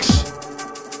 6.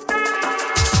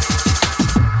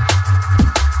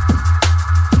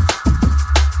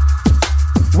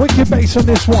 Wicked bass on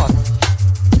this one.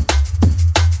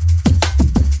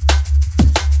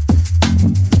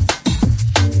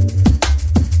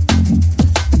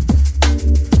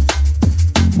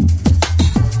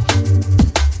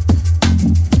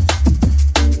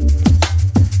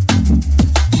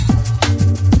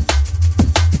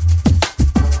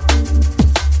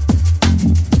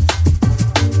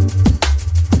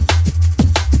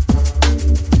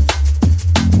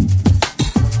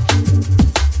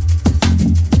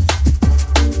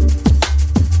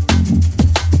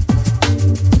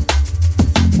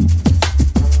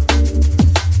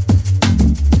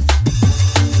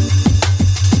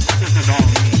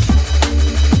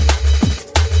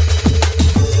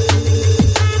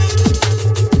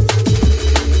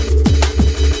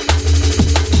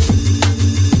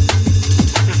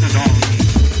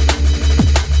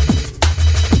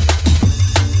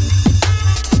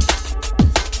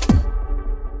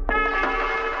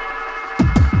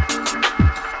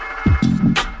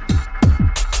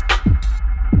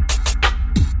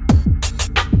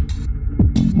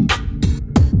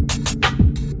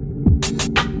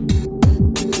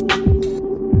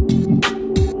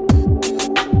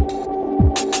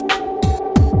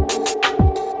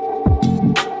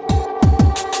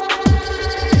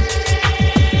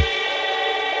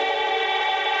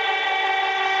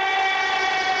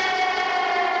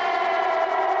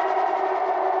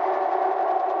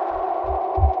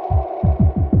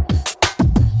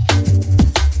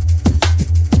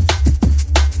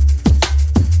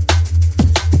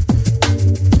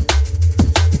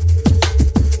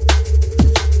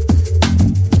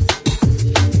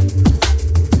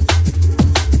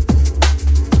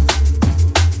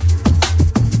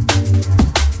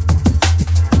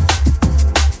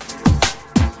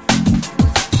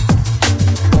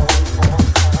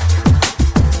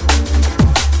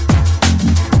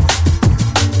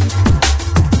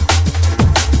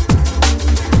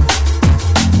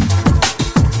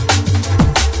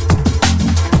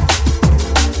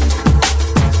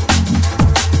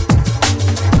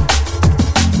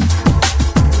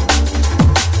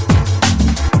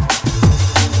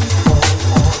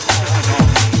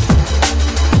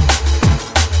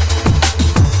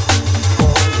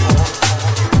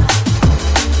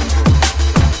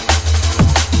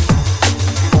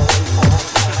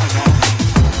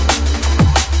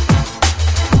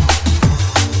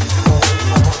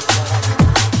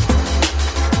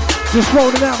 Just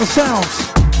rolling out the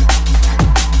sounds.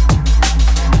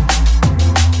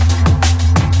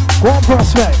 One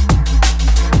prospect.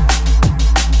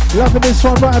 Loving this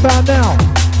one right about now.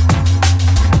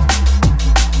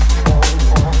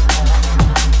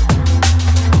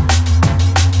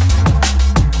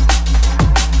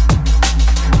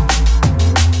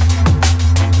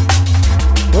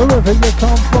 Wherever you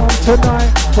come from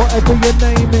tonight, whatever your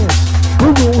name is, we're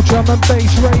all drum and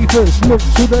bass ravers. Look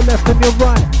to the left and your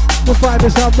right, the vibe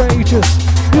is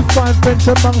outrageous. You find friends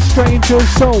among strangers,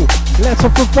 so let's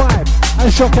up a vibe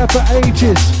and shock out for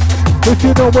ages. If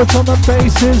you know what drum and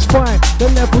bass is, find the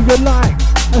level you like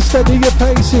and steady your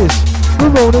paces.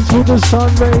 We're rolling through the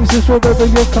sun raises, wherever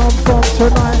you come from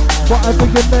tonight, whatever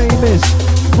your name is.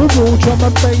 We're all drum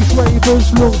and bass ravers.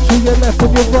 Look to your left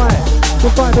and your right, the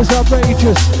vibe is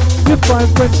outrageous. You find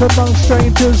friends among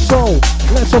strangers, so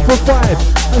let's up a vibe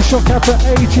and shock out for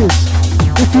ages.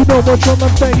 If you know what drum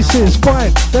and bass is,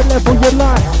 find the level you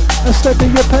like and steady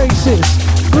your paces.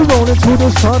 We're rolling through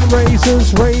the sun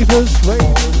raisers, ravers.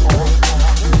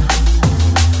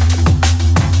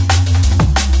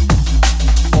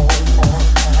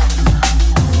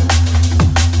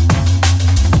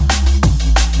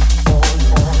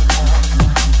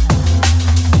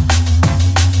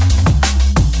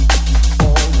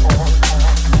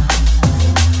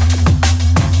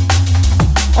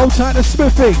 Old tight to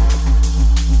Smithy.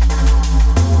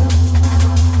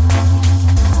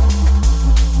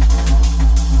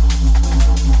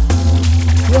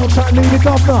 The old tight Lee the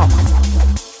Governor.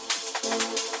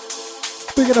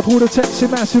 Bigging up all the Texas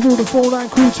Massive, all the 4-line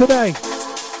crew today.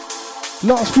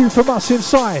 Last few from us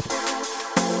inside.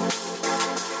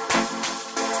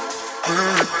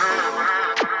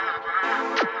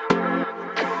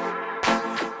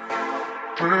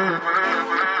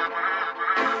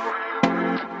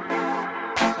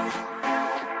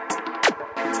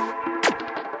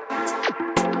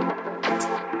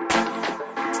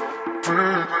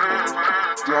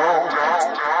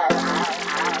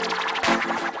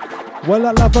 Well,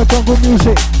 I love my jungle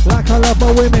music, like I love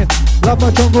my women. Love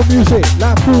my jungle music,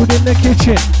 like food in the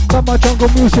kitchen. Love my jungle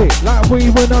music, like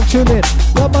weed when I'm chilling.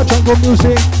 Love my jungle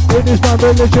music, it is my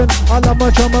religion. I love my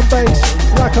drum and bass,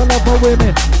 like I love my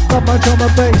women. Love my drum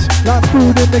and bass, like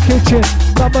food in the kitchen.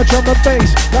 Love my drum and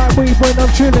bass, like weed when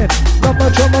I'm chilling. Love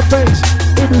my drum and bass,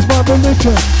 it is my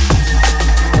religion.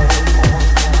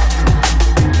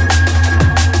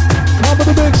 Come on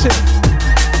the mix it.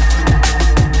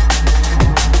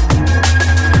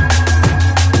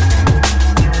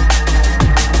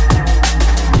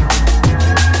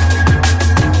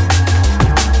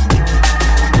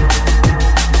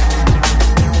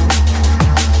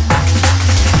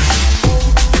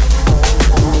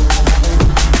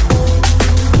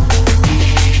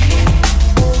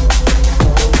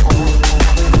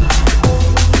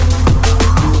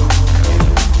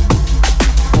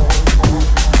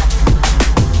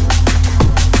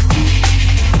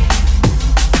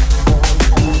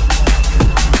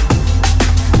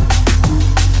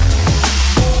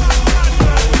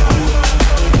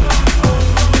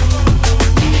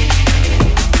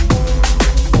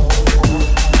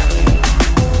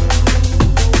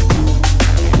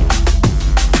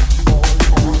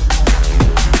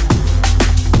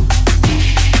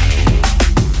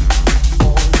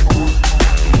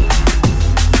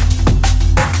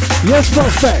 Yes,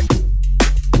 prospect.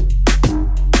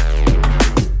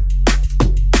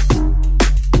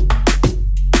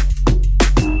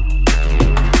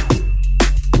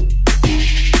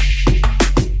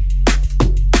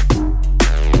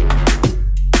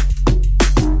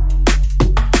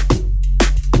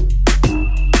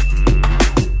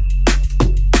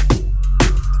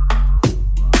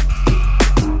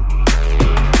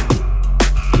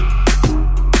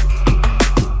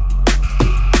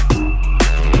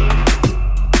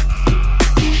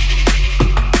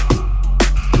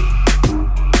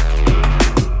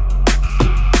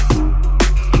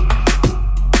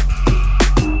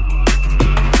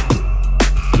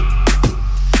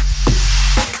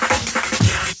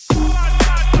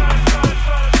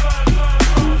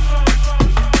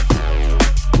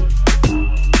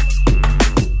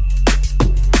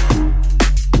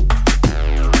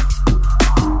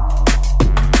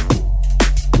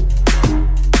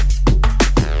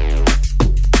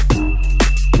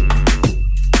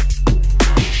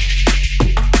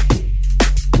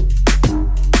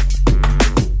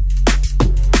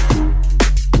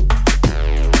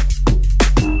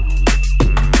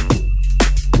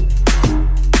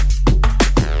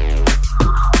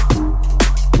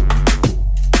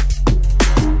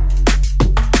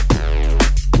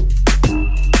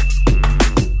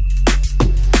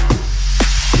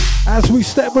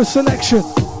 Step with selection.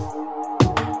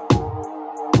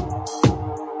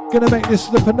 Gonna make this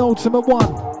the penultimate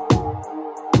one.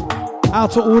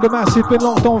 Out to all the massive, been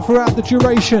locked on throughout the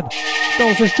duration.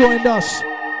 Those just joined us.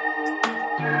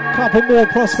 Couple more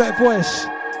Prospect Voice.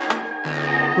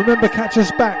 Remember, catch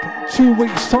us back 2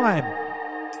 weeks' time.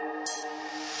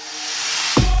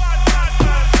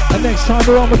 And next time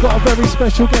around, we've got a very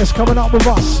special guest coming up with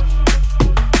us.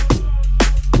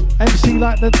 MC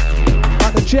like the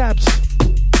Jabs.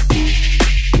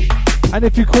 And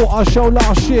if you caught our show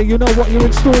last year, you know what you're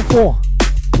in store for.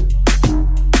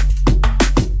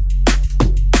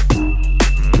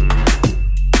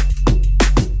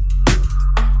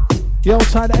 Yo,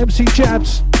 time to MC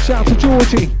Jabs. Shout to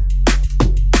Georgie.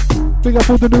 Big up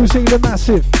all the New Zealand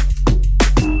massive.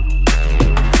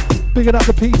 Bigging up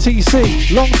the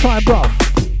PTC. Long time, bruv.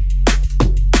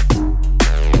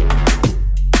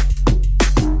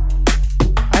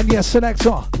 And yes,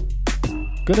 selector.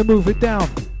 Gonna move it down.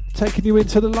 Taking you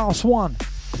into the last one.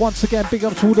 Once again, big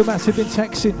up to all the massive been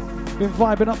texting. Been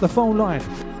vibing up the phone line.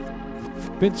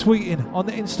 Been tweeting on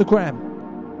the Instagram.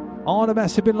 All the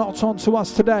massive been locked on to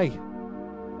us today.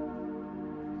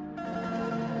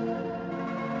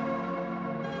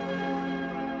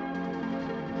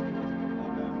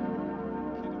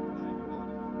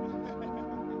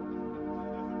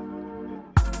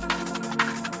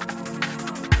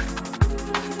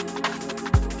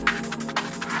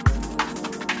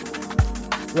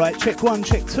 Right, check 1,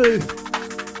 check 2.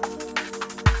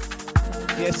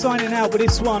 Yeah, signing out with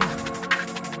this one.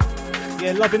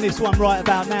 Yeah, loving this one right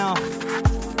about now.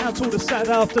 Out to all the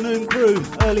Saturday afternoon crew,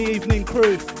 early evening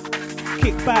crew.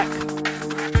 Kick back,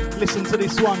 listen to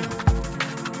this one.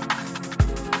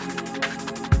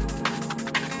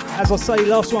 As I say,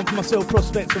 last one for myself,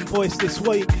 Prospect and Voice this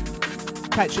week.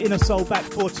 Catch Inner Soul back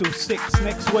 4 till 6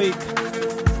 next week.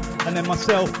 And then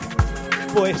myself,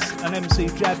 Voice and MC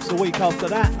Jabs the week after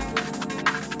that.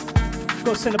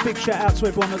 Got to send a big shout out to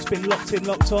everyone that's been locked in,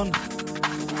 locked on.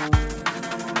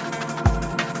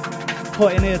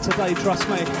 Hot in here today, trust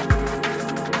me.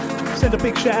 Send a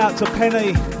big shout out to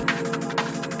Penny.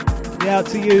 Yeah, out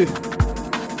to you.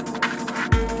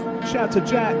 Shout out to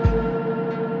Jack.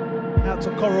 Out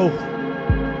to Coral.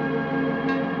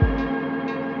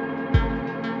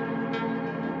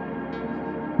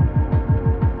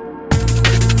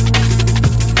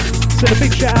 Send a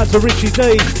big shout out to Richie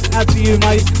D. Out to you,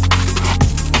 mate.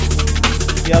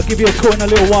 Yeah, I'll give you a call in a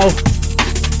little while.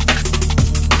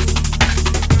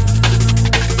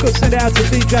 Got to send it out to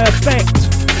DJ Effect.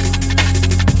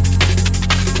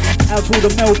 Out to all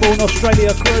the Melbourne,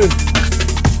 Australia crew.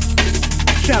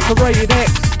 Shout to Rated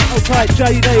X. Hold tight,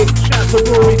 JD. Shout to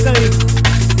Rory D.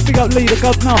 Big up Lee the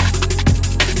Governor.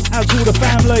 Out to all the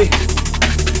family.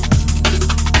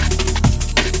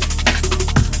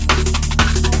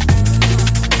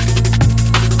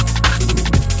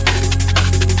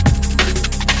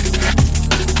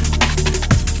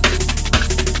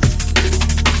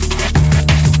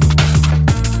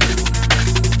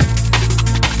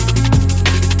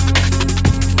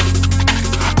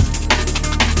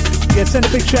 Yeah, send a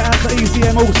big shout out to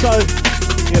EZM also.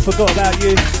 Yeah, forgot about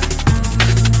you.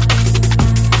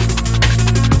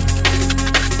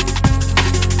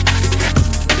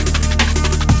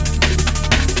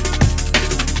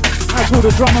 Out to all the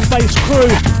drum and bass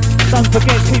crew. Don't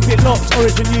forget, keep it locked,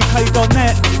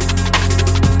 originuk.net.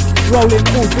 Rolling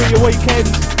all through your weekend.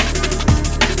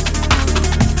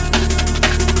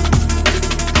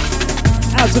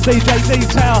 Out to DJ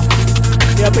Detail.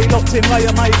 Yeah, be locked in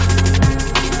later, mate.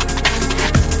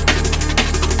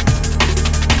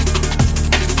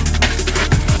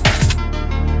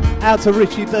 Out to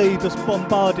Richie D, just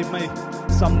bombarded me.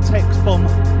 Some text bomb.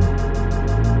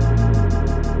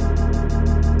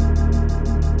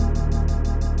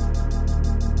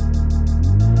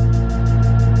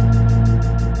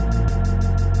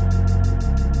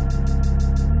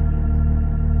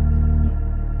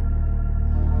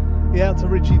 Yeah, out to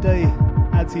Richie D.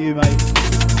 Out to you, mate.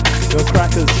 You're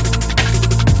crackers.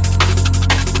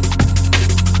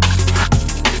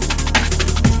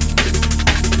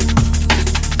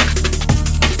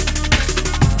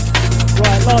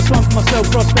 Right, last one for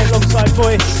myself, Prospect alongside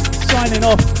Voice. Signing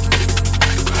off.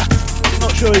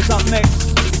 Not sure who's up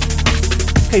next.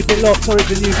 Keep it locked,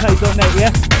 originuk.net,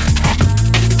 yeah?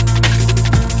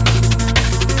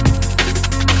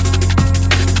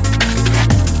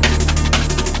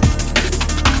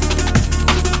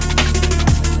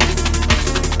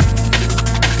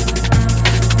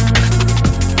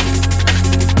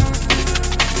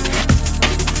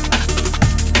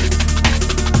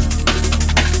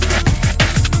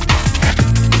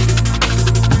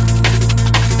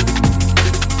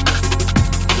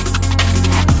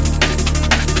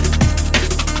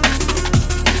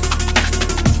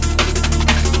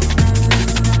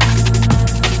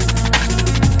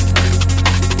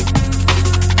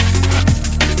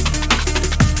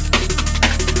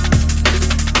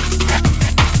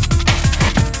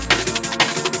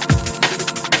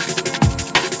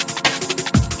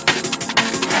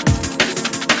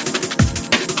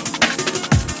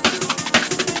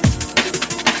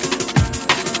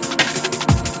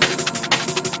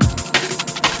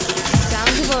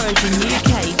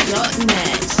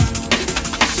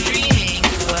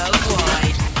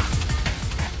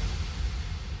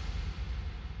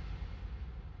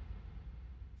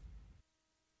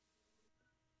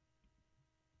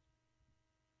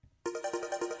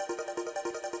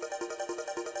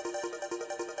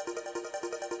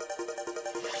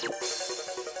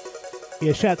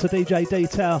 Yeah, shout to DJ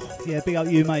Detail. Yeah, big up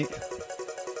you, mate.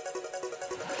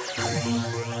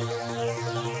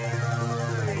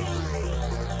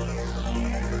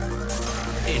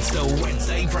 It's the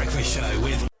Wednesday Breakfast Show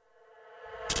with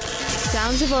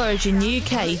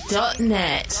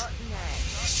soundsoforiginuk.net.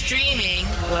 Streaming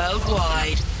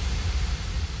worldwide.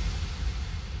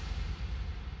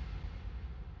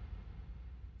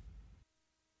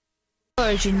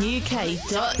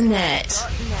 originuk.net.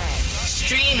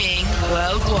 Streaming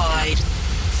worldwide.